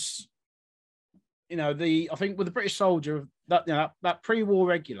 Because I think with the British soldier that pre-war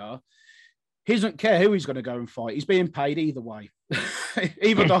regular, he doesn't care who he's going to go and fight. He's being paid either way,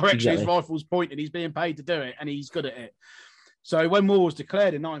 either direction his rifle's pointed. He's being paid to do it, and he's good at it. So when war was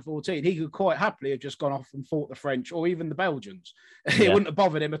declared in 1914, he could quite happily have just gone off and fought the French or even the Belgians. It wouldn't have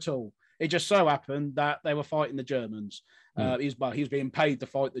bothered him at all. It just so happened that they were fighting the Germans. He was being paid to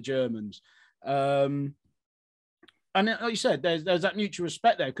fight the Germans. And like you said, there's that mutual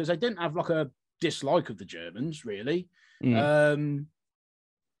respect there because they didn't have like a dislike of the Germans, really. They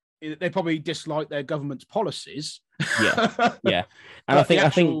probably disliked their government's policies. Yeah. And I think,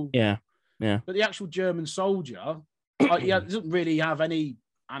 But the actual German soldier, he doesn't really have any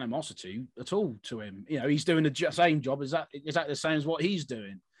animosity at all to him. He's doing the same job exactly the same as what he's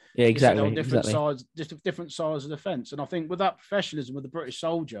doing. Yeah, exactly. Different sides of the fence. And I think with that professionalism with the British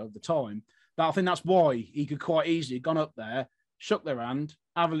soldier of the time, I think that's why he could quite easily have gone up there, shook their hand,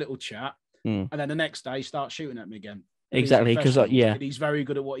 have a little chat, and then the next day start shooting at me again. Exactly, because he's very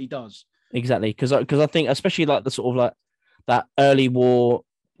good at what he does. Exactly, because I think especially like the sort of like that early war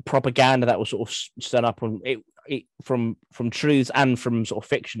propaganda that was sort of set up on it from truths and from sort of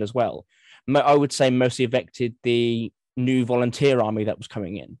fiction as well. I would say mostly affected the new volunteer army that was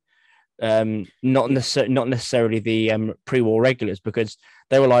coming in. Not necessarily the pre-war regulars, because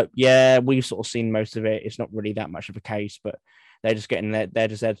they were like, yeah, we've sort of seen most of it. It's not really that much of a case, but they're just getting there. They're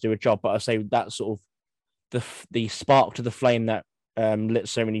just there to do a job. But I say that sort of the spark to the flame that lit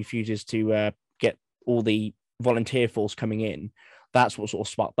so many fuses to get all the volunteer force coming in. That's what sort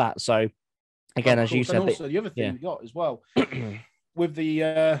of sparked that. So again, as you said, and also the other thing we got as well with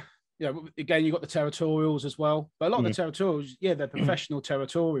the again, you got the territorials as well. But a lot of the territorials, they're professional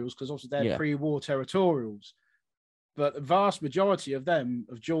territorials because obviously they're pre-war territorials. But the vast majority of them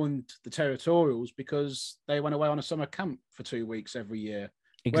have joined the territorials because they went away on a summer camp for 2 weeks every year.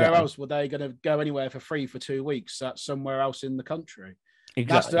 Where else were they going to go anywhere for free for 2 weeks? That's somewhere else in the country.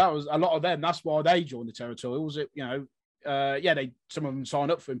 Exactly. That was a lot of them. That's why they joined the territorials. Some of them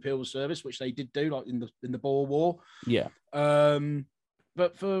signed up for Imperial service, which they did do, like in the Boer War. Yeah.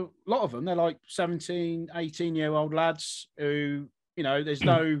 But for a lot of them, they're like 17, 18-year-old lads who, there's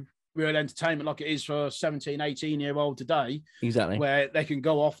no real entertainment like it is for a 17, 18-year-old today. Exactly. Where they can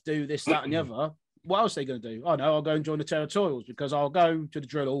go off, do this, that, and the other. What else are they going to do? Oh, no, I'll go and join the territorials because I'll go to the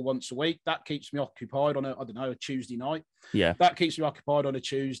drill hall once a week. That keeps me occupied on a Tuesday night. Yeah. That keeps me occupied on a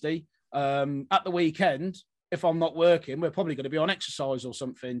Tuesday. At the weekend, if I'm not working, we're probably going to be on exercise or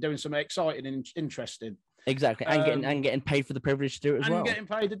something, doing something exciting and interesting. Exactly. And getting paid for the privilege to do it as well. And getting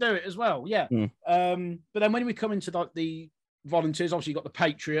paid to do it as well, yeah. But then when we come into like the volunteers, obviously you've got the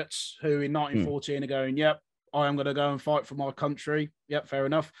Patriots who in 1914 are going, yep, I am going to go and fight for my country. Yep, fair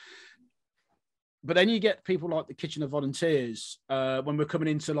enough. But then you get people like the Kitchener Volunteers when we're coming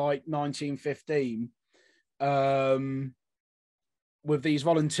into like 1915 with these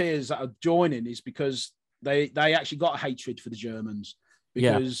volunteers that are joining is because they actually got a hatred for the Germans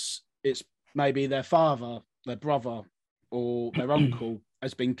because it's maybe their father, their brother, or their uncle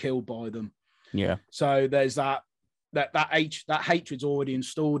has been killed by them. Yeah. So there's that hatred's already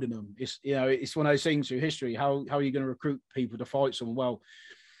installed in them. It's one of those things through history. How are you going to recruit people to fight someone? Well,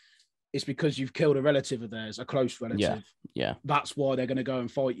 it's because you've killed a relative of theirs, a close relative. Yeah. That's why they're going to go and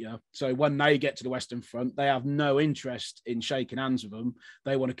fight you. So when they get to the Western Front, they have no interest in shaking hands with them.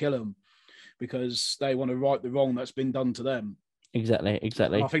 They want to kill them because they want to right the wrong that's been done to them. Exactly.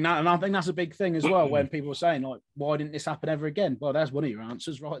 And I think that's a big thing as well. When people are saying like, "Why didn't this happen ever again?" Well, that's one of your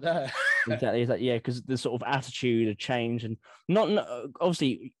answers right there. Exactly. Yeah, because the sort of attitude had changed, and not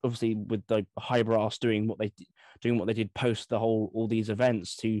obviously with the high brass doing what they did post all these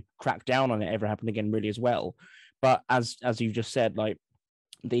events to crack down on it ever happen again, really as well. But as you just said, like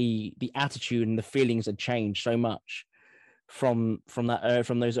the attitude and the feelings had changed so much from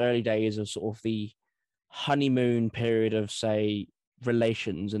those early days of sort of the honeymoon period of, say,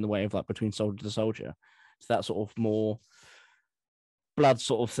 relations in the way of like between soldier to soldier, to that sort of more blood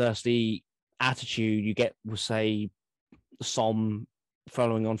sort of thirsty attitude you get with, say, Somme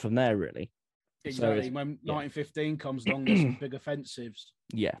following on from there, really. Exactly. So when 1915 comes along, there's some big offensives.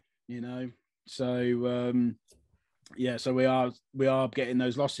 Yeah. So so we are getting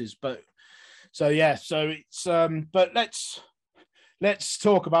those losses, but it's but let's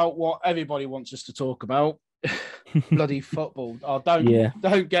talk about what everybody wants us to talk about. Bloody football. Oh,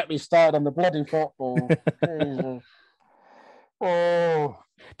 don't get me started on the bloody football. Oh,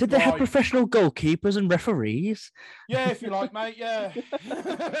 did they have professional goalkeepers and referees? Yeah, if you like, mate. Yeah.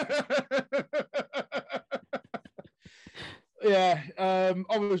 Yeah.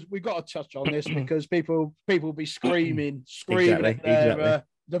 We got to touch on this because people be screaming at their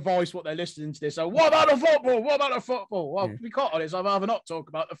device what they're listening to this. So, what about the football? What about the football? Well, we can't on this. I'd rather not talk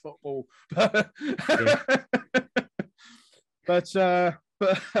about the football. But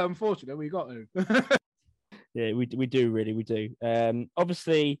unfortunately, we got to. Yeah, we do, really, we do.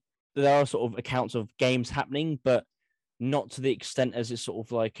 Obviously, there are sort of accounts of games happening, but not to the extent as it's sort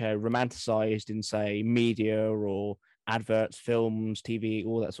of like romanticized in, say, media or adverts, films, TV,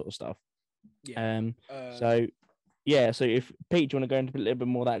 all that sort of stuff. Yeah. So if Pete, do you want to go into a little bit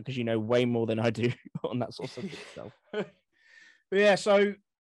more of that, because you know way more than I do on that sort of stuff itself. Yeah. So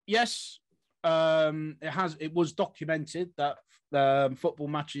yes, it was documented that football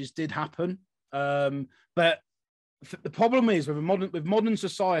matches did happen. But the problem is with modern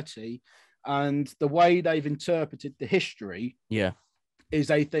society and the way they've interpreted the history, is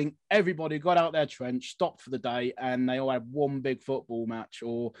they think everybody got out their trench, stopped for the day, and they all had one big football match.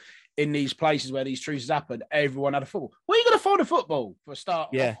 Or in these places where these truces happened, everyone had a football. Where are you going to find a football for a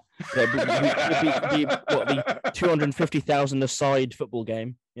start? Yeah, it'd be the 250,000 aside football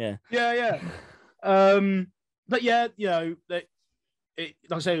game. Yeah. But yeah, like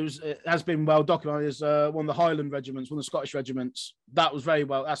I say, it has been well documented as one of the Highland regiments, one of the Scottish regiments. That was very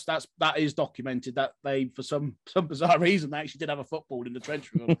well. That is documented that they, for some bizarre reason, they actually did have a football in the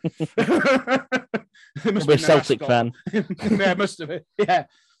trench room. We're a Celtic fan. Yeah, must have been. Yeah,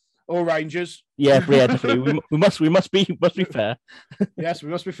 or Rangers. Yeah, definitely. We must be fair. Yes, we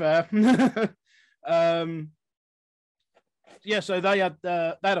must be fair. So they had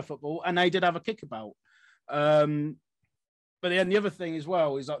a football and they did have a kickabout. But then the other thing as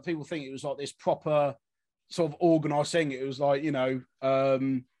well is that people think it was like this proper sort of organised thing. It was like, the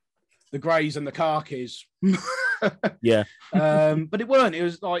Greys and the Khakis. Yeah. But it weren't. It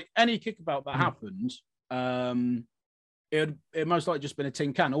was like any kickabout that happened, it most likely just been a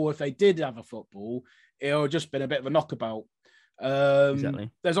tin can. Or if they did have a football, it would just been a bit of a knockabout. Exactly.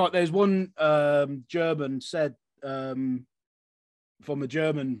 There's one German said from a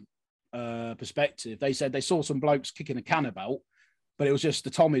German perspective, they said they saw some blokes kicking a can about, but it was just the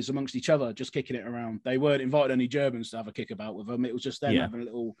Tommies amongst each other, just kicking it around. They weren't invited any Germans to have a kick about with them. It was just them having a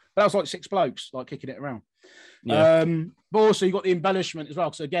little. But that was like 6 blokes like kicking it around. Yeah. But also you got the embellishment as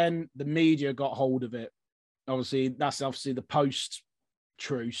well. So again, the media got hold of it. Obviously, that's the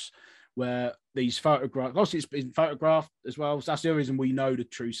post-truce where these photographs. Obviously, it's been photographed as well. So that's the other reason we know the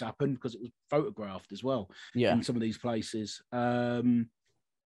truce happened, because it was photographed as well. Yeah. In some of these places. So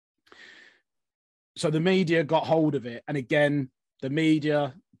the media got hold of it, and again. The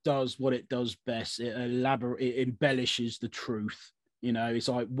media does what it does best. It embellishes the truth. You know, it's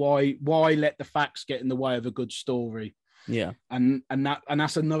like, why let the facts get in the way of a good story? Yeah. And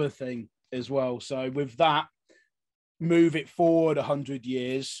that's another thing as well. So with that, move it forward 100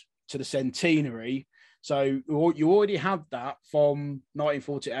 years to the centenary. So you already had that from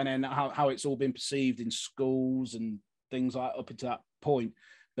 1940, and then how it's all been perceived in schools and things like up until that point.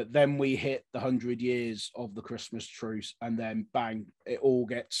 But then we hit the 100 years of the Christmas truce, and then bang, it all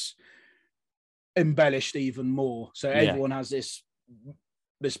gets embellished even more. So everyone has this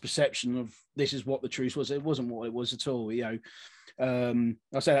perception of this is what the truce was. It wasn't what it was at all. You know,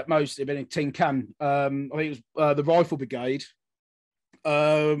 I say that most have been in tin can. I think it was the Rifle Brigade.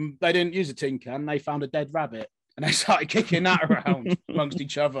 They didn't use a tin can. They found a dead rabbit, and they started kicking that around amongst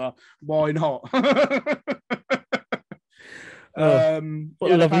each other. Why not? What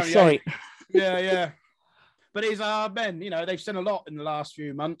a lovely sight. Yeah. But these are men, you know, they've seen a lot in the last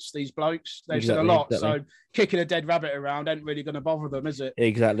few months, these blokes. They've seen a lot. So kicking a dead rabbit around ain't really going to bother them, is it?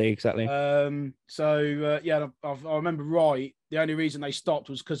 Exactly. I remember right. The only reason they stopped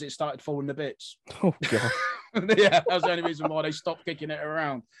was because it started falling to bits. Oh, God. Yeah, that was the only reason why they stopped kicking it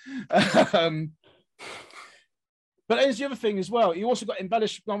around. But there's the other thing as well. You also got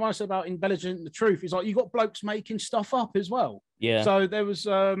embellished. When I say about embellishing the truth, is like you got blokes making stuff up as well. Yeah. So there was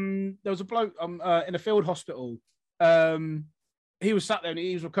a bloke in a field hospital. He was sat there and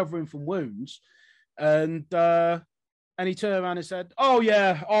he was recovering from wounds, and he turned around and said, "Oh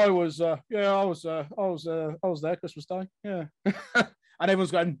yeah, I was there Christmas Day. Yeah." And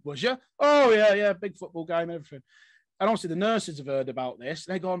everyone's going, "Was you? Oh yeah, big football game and everything." And obviously the nurses have heard about this.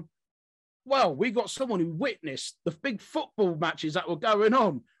 And they've gone, well, we got someone who witnessed the big football matches that were going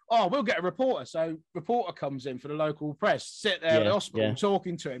on. Oh, we'll get a reporter. So reporter comes in for the local press, sit there at the hospital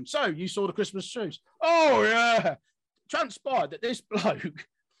talking to him. So you saw the Christmas truce? Oh, yeah. Transpired that this bloke,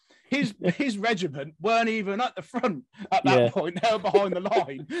 his regiment weren't even at the front at that point. They were behind the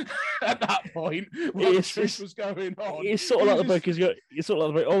line at that point. What was going on? It's sort of like the bloke is. It's sort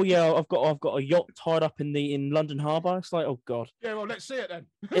of like the bloke. Oh yeah, I've got a yacht tied up in London Harbour. It's like, oh God. Yeah, well, let's see it then.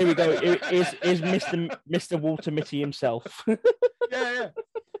 Here we go. Is Mr. Walter Mitty himself? Yeah.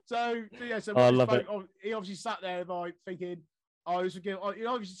 So I love it. He obviously sat there like thinking, he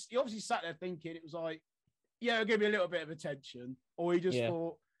obviously sat there thinking it was like, yeah, it'll give me a little bit of attention, or he just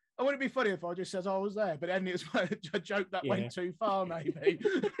thought. Oh, wouldn't it be funny if I just said I was there? But then it was a joke that went too far, maybe.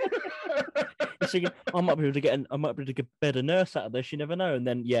 Thinking, I might be able to get a better nurse out of this. You never know. And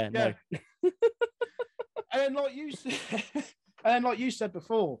then, no. And like you said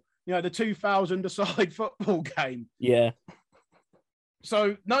before, you know, the 2000 aside football game. Yeah.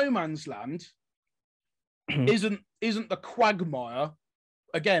 So no man's land isn't the quagmire.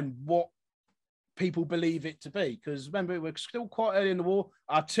 Again, what people believe it to be, because remember, we're still quite early in the war.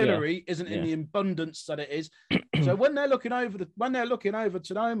 Artillery isn't in the abundance that it is. So when they're looking over to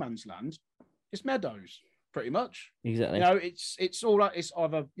no man's land, it's meadows, pretty much. Exactly. You know, it's all like it's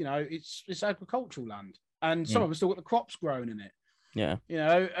either, you know, it's agricultural land, and some of them still got the crops growing in it. Yeah. You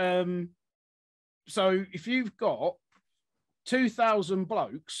know, so if you've got 2,000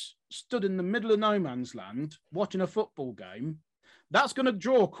 blokes stood in the middle of no man's land watching a football game, that's going to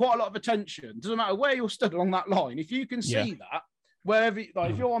draw quite a lot of attention. Doesn't matter where you're stood along that line. If you can see that, wherever,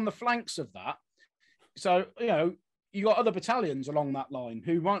 like if you're on the flanks of that, so, you know, you got other battalions along that line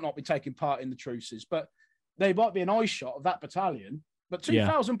who might not be taking part in the truces, but they might be an eye shot of that battalion. But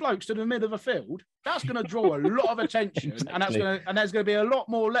 2,000 blokes stood in the middle of a field, that's going to draw a lot of attention. Exactly. And there's going to be a lot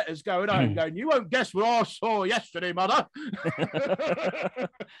more letters going home going, you won't guess what I saw yesterday, mother.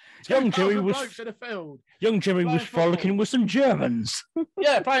 Young Jimmy was frolicking with some Germans.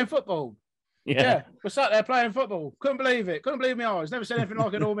 Playing football. Yeah, we're sat there playing football. Couldn't believe it. Couldn't believe my eyes. Never seen anything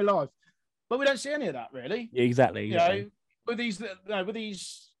like it all my life. But we don't see any of that, really. Yeah, exactly. You know, with these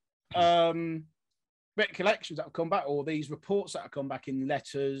recollections that have come back, or these reports that have come back in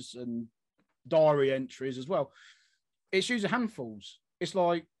letters and diary entries as well, it's usually handfuls. It's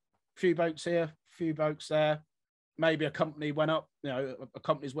like a few boats here, a few boats there, maybe a company went up, a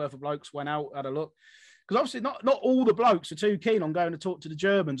company's worth of blokes went out, had a look. Because obviously not all the blokes are too keen on going to talk to the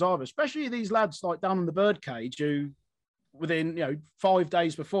Germans either, especially these lads like down in the birdcage who within 5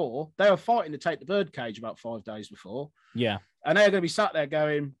 days before, they were fighting to take the birdcage about 5 days before. Yeah. And they're going to be sat there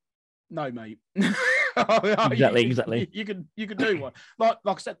going, no, mate. Exactly. You can do one. Like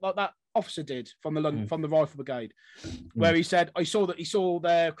I said, like that officer did from the Rifle Brigade, where he said he saw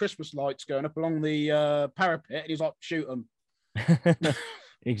their Christmas lights going up along the parapet, and he's like, shoot them.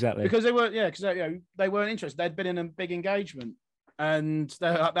 Exactly. Because they weren't, they weren't interested. They'd been in a big engagement, and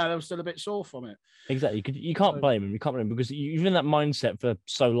they were still a bit sore from it. Exactly. You can't blame them. You can't blame them because you've been in that mindset for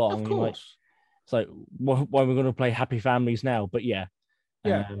so long. Of course. It's like, why are we going to play Happy Families now? But yeah.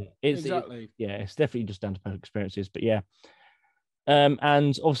 Exactly. It's definitely just down to personal experiences. But yeah.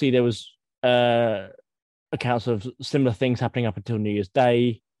 And obviously there was accounts of similar things happening up until New Year's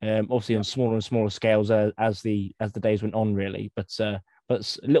Day. Obviously on smaller and smaller scales as the days went on, really. But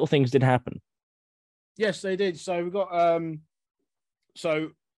little things did happen. Yes, they did. So we got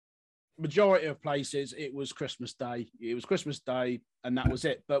majority of places it was Christmas Day. It was Christmas Day, and that was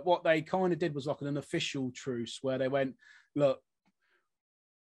it. But what they kind of did was like an official truce where they went, look,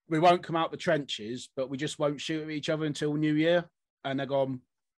 we won't come out the trenches, but we just won't shoot at each other until New Year. And they're gone,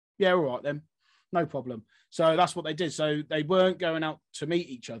 yeah, all right then, no problem. So that's what they did. So they weren't going out to meet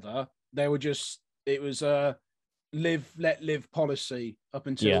each other. They were it was a live, let live policy up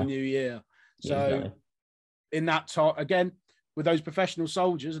until New Year. So in that time, again, with those professional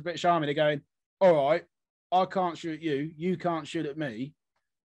soldiers, the British Army, they're going, all right, I can't shoot at you, you can't shoot at me.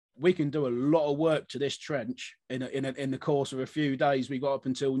 We can do a lot of work to this trench in the course of a few days. We got up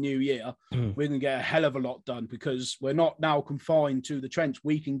until New Year. We can get a hell of a lot done because we're not now confined to the trench.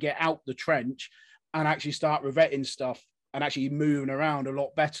 We can get out the trench and actually start revetting stuff and actually moving around a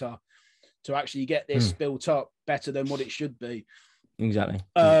lot better to actually get this built up better than what it should be. Exactly.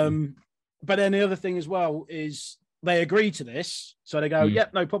 But then the other thing as well is they agree to this. So they go,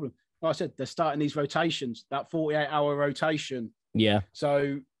 yep, no problem. Like I said, they're starting these rotations, that 48-hour rotation. Yeah.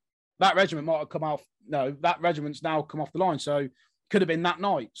 So that regiment might have come off. No, that regiment's now come off the line. So could have been that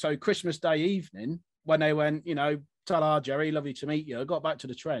night. So Christmas Day evening, when they went, ta-ra, Jerry, lovely to meet you. Got back to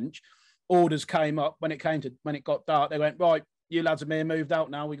the trench. Orders came up when it got dark. They went, right, you lads have been moved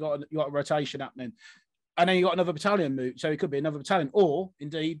out now. You got a rotation happening. And then you got another battalion moved. So it could be another battalion or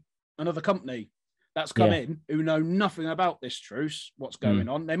indeed another company that's come in who know nothing about this truce, what's going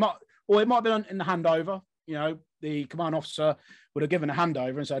on. It might have been in the handover. The command officer would have given a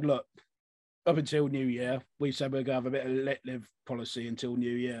handover and said, look, up until New Year, we said we're going to have a bit of let live policy until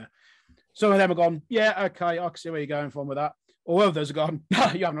New Year. Some of them have gone, yeah, okay, I can see where you're going from with that. Or others have gone,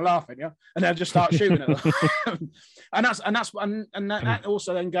 you're having a laugh, aren't you? And they'll just start shooting at them. and that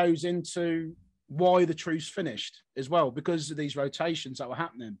also then goes into why the truce finished as well, because of these rotations that were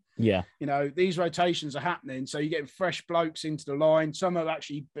happening. Yeah. These rotations are happening. So you're getting fresh blokes into the line. Some are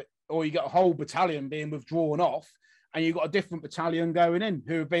actually, or you got a whole battalion being withdrawn off, and you've got a different battalion going in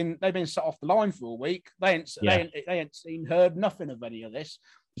they've been set off the line for a week. They ain't heard nothing of any of this.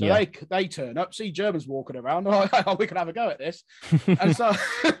 So they turn up, see Germans walking around. Like, oh, we can have a go at this. And so,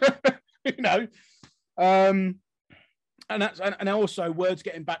 and also words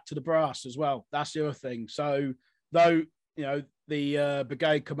getting back to the brass as well. That's the other thing. So though, the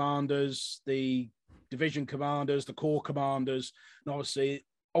brigade commanders, the division commanders, the corps commanders, and obviously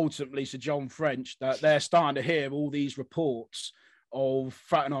ultimately Sir John French, that they're starting to hear all these reports of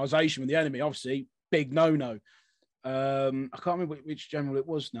fraternisation with the enemy. Obviously, big no-no. I can't remember which general it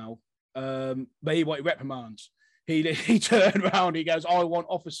was now, but he reprimands. He turned around, he goes, I want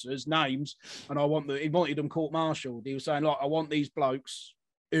officers' names, and he wanted them court-martialed. He was saying, like, I want these blokes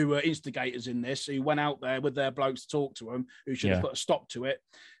who were instigators in this, who went out there with their blokes to talk to them, who should have put a stop to it.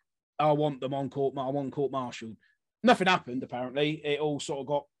 I want them on court-martialed. Nothing happened, apparently. It all sort of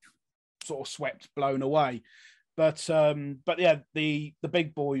got swept, blown away. But yeah, the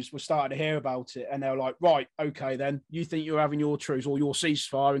big boys were starting to hear about it, and they were like, right, okay, then you think you're having your truce or your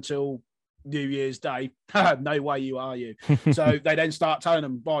ceasefire until New Year's Day? No way you are, you. So they then start telling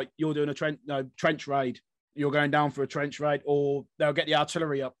them, right, you're doing a trench raid. You're going down for a trench raid, or they'll get the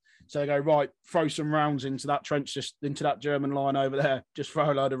artillery up. So they go, right, throw some rounds into that trench, just into that German line over there. Just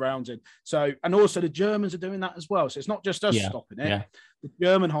throw a load of rounds in. So, and also the Germans are doing that as well. So it's not just us stopping it. Yeah. The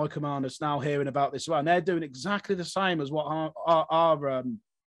German high commanders now hearing about this as well, and they're doing exactly the same as what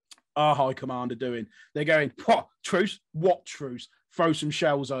our high command are doing. They're going, what truce? What truce? Throw some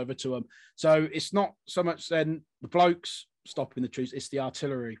shells over to them. So it's not so much then the blokes stopping the truce; it's the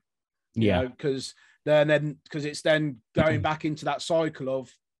artillery. Because it's then going back into that cycle of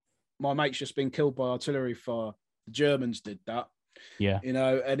my mate's just been killed by artillery fire. the Germans did that. Yeah.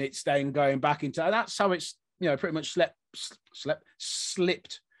 And it's then going back into, and that's how it's, pretty much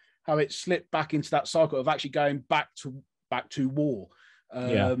slipped, how it slipped back into that cycle of actually going back to war.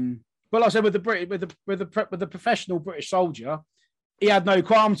 But like I said, with the professional British soldier, he had no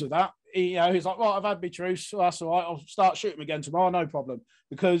qualms with that. He's like, well, I've had my truce, so that's all right. I'll start shooting again tomorrow, no problem.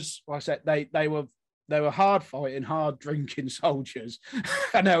 Because, like I said, they were hard fighting, hard drinking soldiers,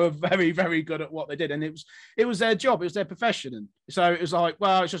 and they were very, very good at what they did. And it was their job, it was their profession. And so it was like,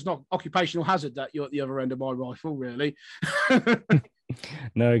 well, it's just not occupational hazard that you're at the other end of my rifle, really.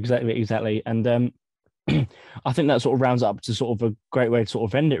 No, exactly. And I think that sort of rounds up to sort of a great way to sort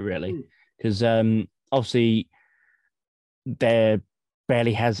of end it, really, because obviously there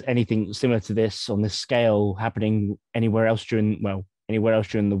barely has anything similar to this on this scale happening anywhere else during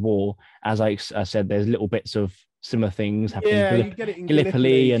the war. As I said, there's little bits of similar things happening. Yeah, you get it in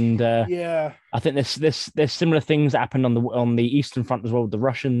Gallipoli, and I think there's similar things that happen on the Eastern Front as well with the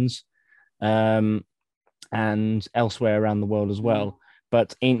Russians, and elsewhere around the world as well.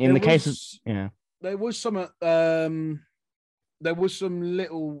 But in the case of there was some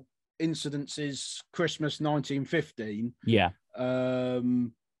little incidences Christmas 1915. Yeah.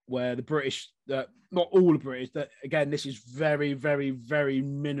 Where the British, not all the British, that again, this is very, very, very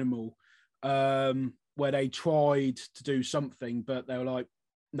minimal, where they tried to do something, but they were like,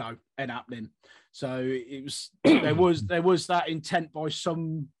 no, ain't happening. So it was, there was that intent by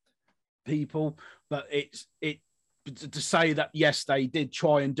some people, but to say that, yes, they did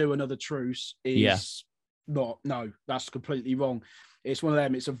try and do another truce is no, that's completely wrong. It's one of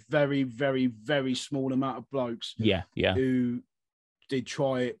them. It's a very, very, very small amount of blokes. Yeah. Who did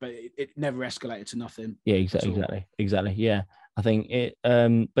try it, but it never escalated to nothing. Yeah, exactly. Yeah, I think it.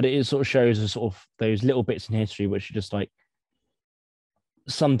 But it sort of shows a sort of those little bits in history which are just like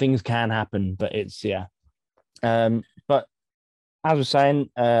some things can happen, but it's But as I was saying,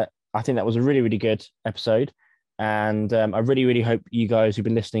 I think that was a really, really good episode, and I really, really hope you guys who've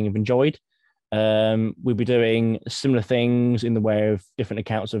been listening have enjoyed. We'll be doing similar things in the way of different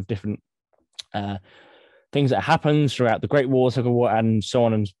accounts of different things that happened throughout the Great War, Second War, and so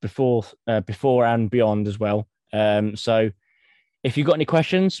on and before and beyond as well. So if you've got any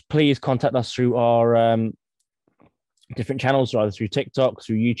questions, please contact us through our different channels, either through TikTok,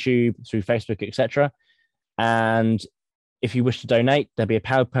 through YouTube, through Facebook, etc. And if you wish to donate, there'll be a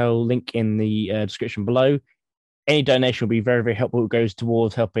PayPal link in the description below. Any donation will be very, very helpful. It goes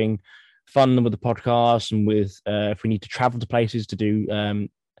towards helping fund with the podcast, and with if we need to travel to places to do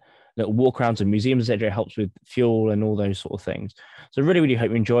little walk arounds and museums, etc. It helps with fuel and all those sort of things. So really, really hope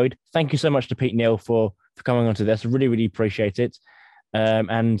you enjoyed. Thank you so much to Pete Neal for coming onto this. I really, really appreciate it.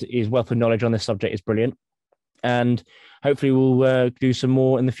 And his wealth of knowledge on this subject is brilliant. And hopefully we'll do some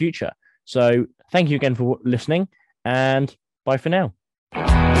more in the future. So thank you again for listening, and bye for now.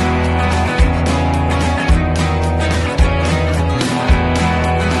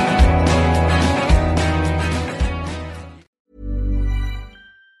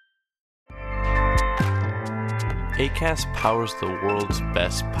 Acast powers the world's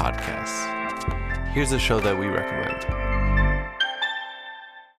best podcasts. Here's a show that we recommend.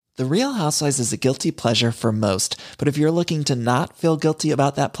 The Real Housewives is a guilty pleasure for most, but if you're looking to not feel guilty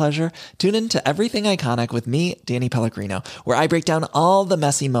about that pleasure, tune in to Everything Iconic with me, Danny Pellegrino, where I break down all the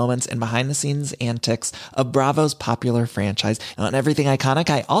messy moments and behind-the-scenes antics of Bravo's popular franchise. And on Everything Iconic,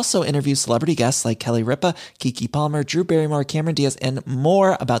 I also interview celebrity guests like Kelly Ripa, Keke Palmer, Drew Barrymore, Cameron Diaz, and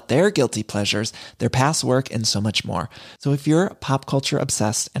more about their guilty pleasures, their past work, and so much more. So if you're pop culture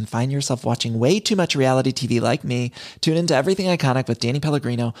obsessed and find yourself watching way too much reality TV like me, tune in to Everything Iconic with Danny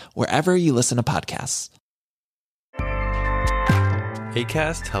Pellegrino, wherever you listen to podcasts.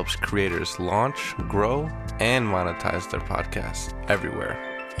 Acast helps creators launch, grow, and monetize their podcasts everywhere.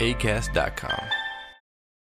 Acast.com.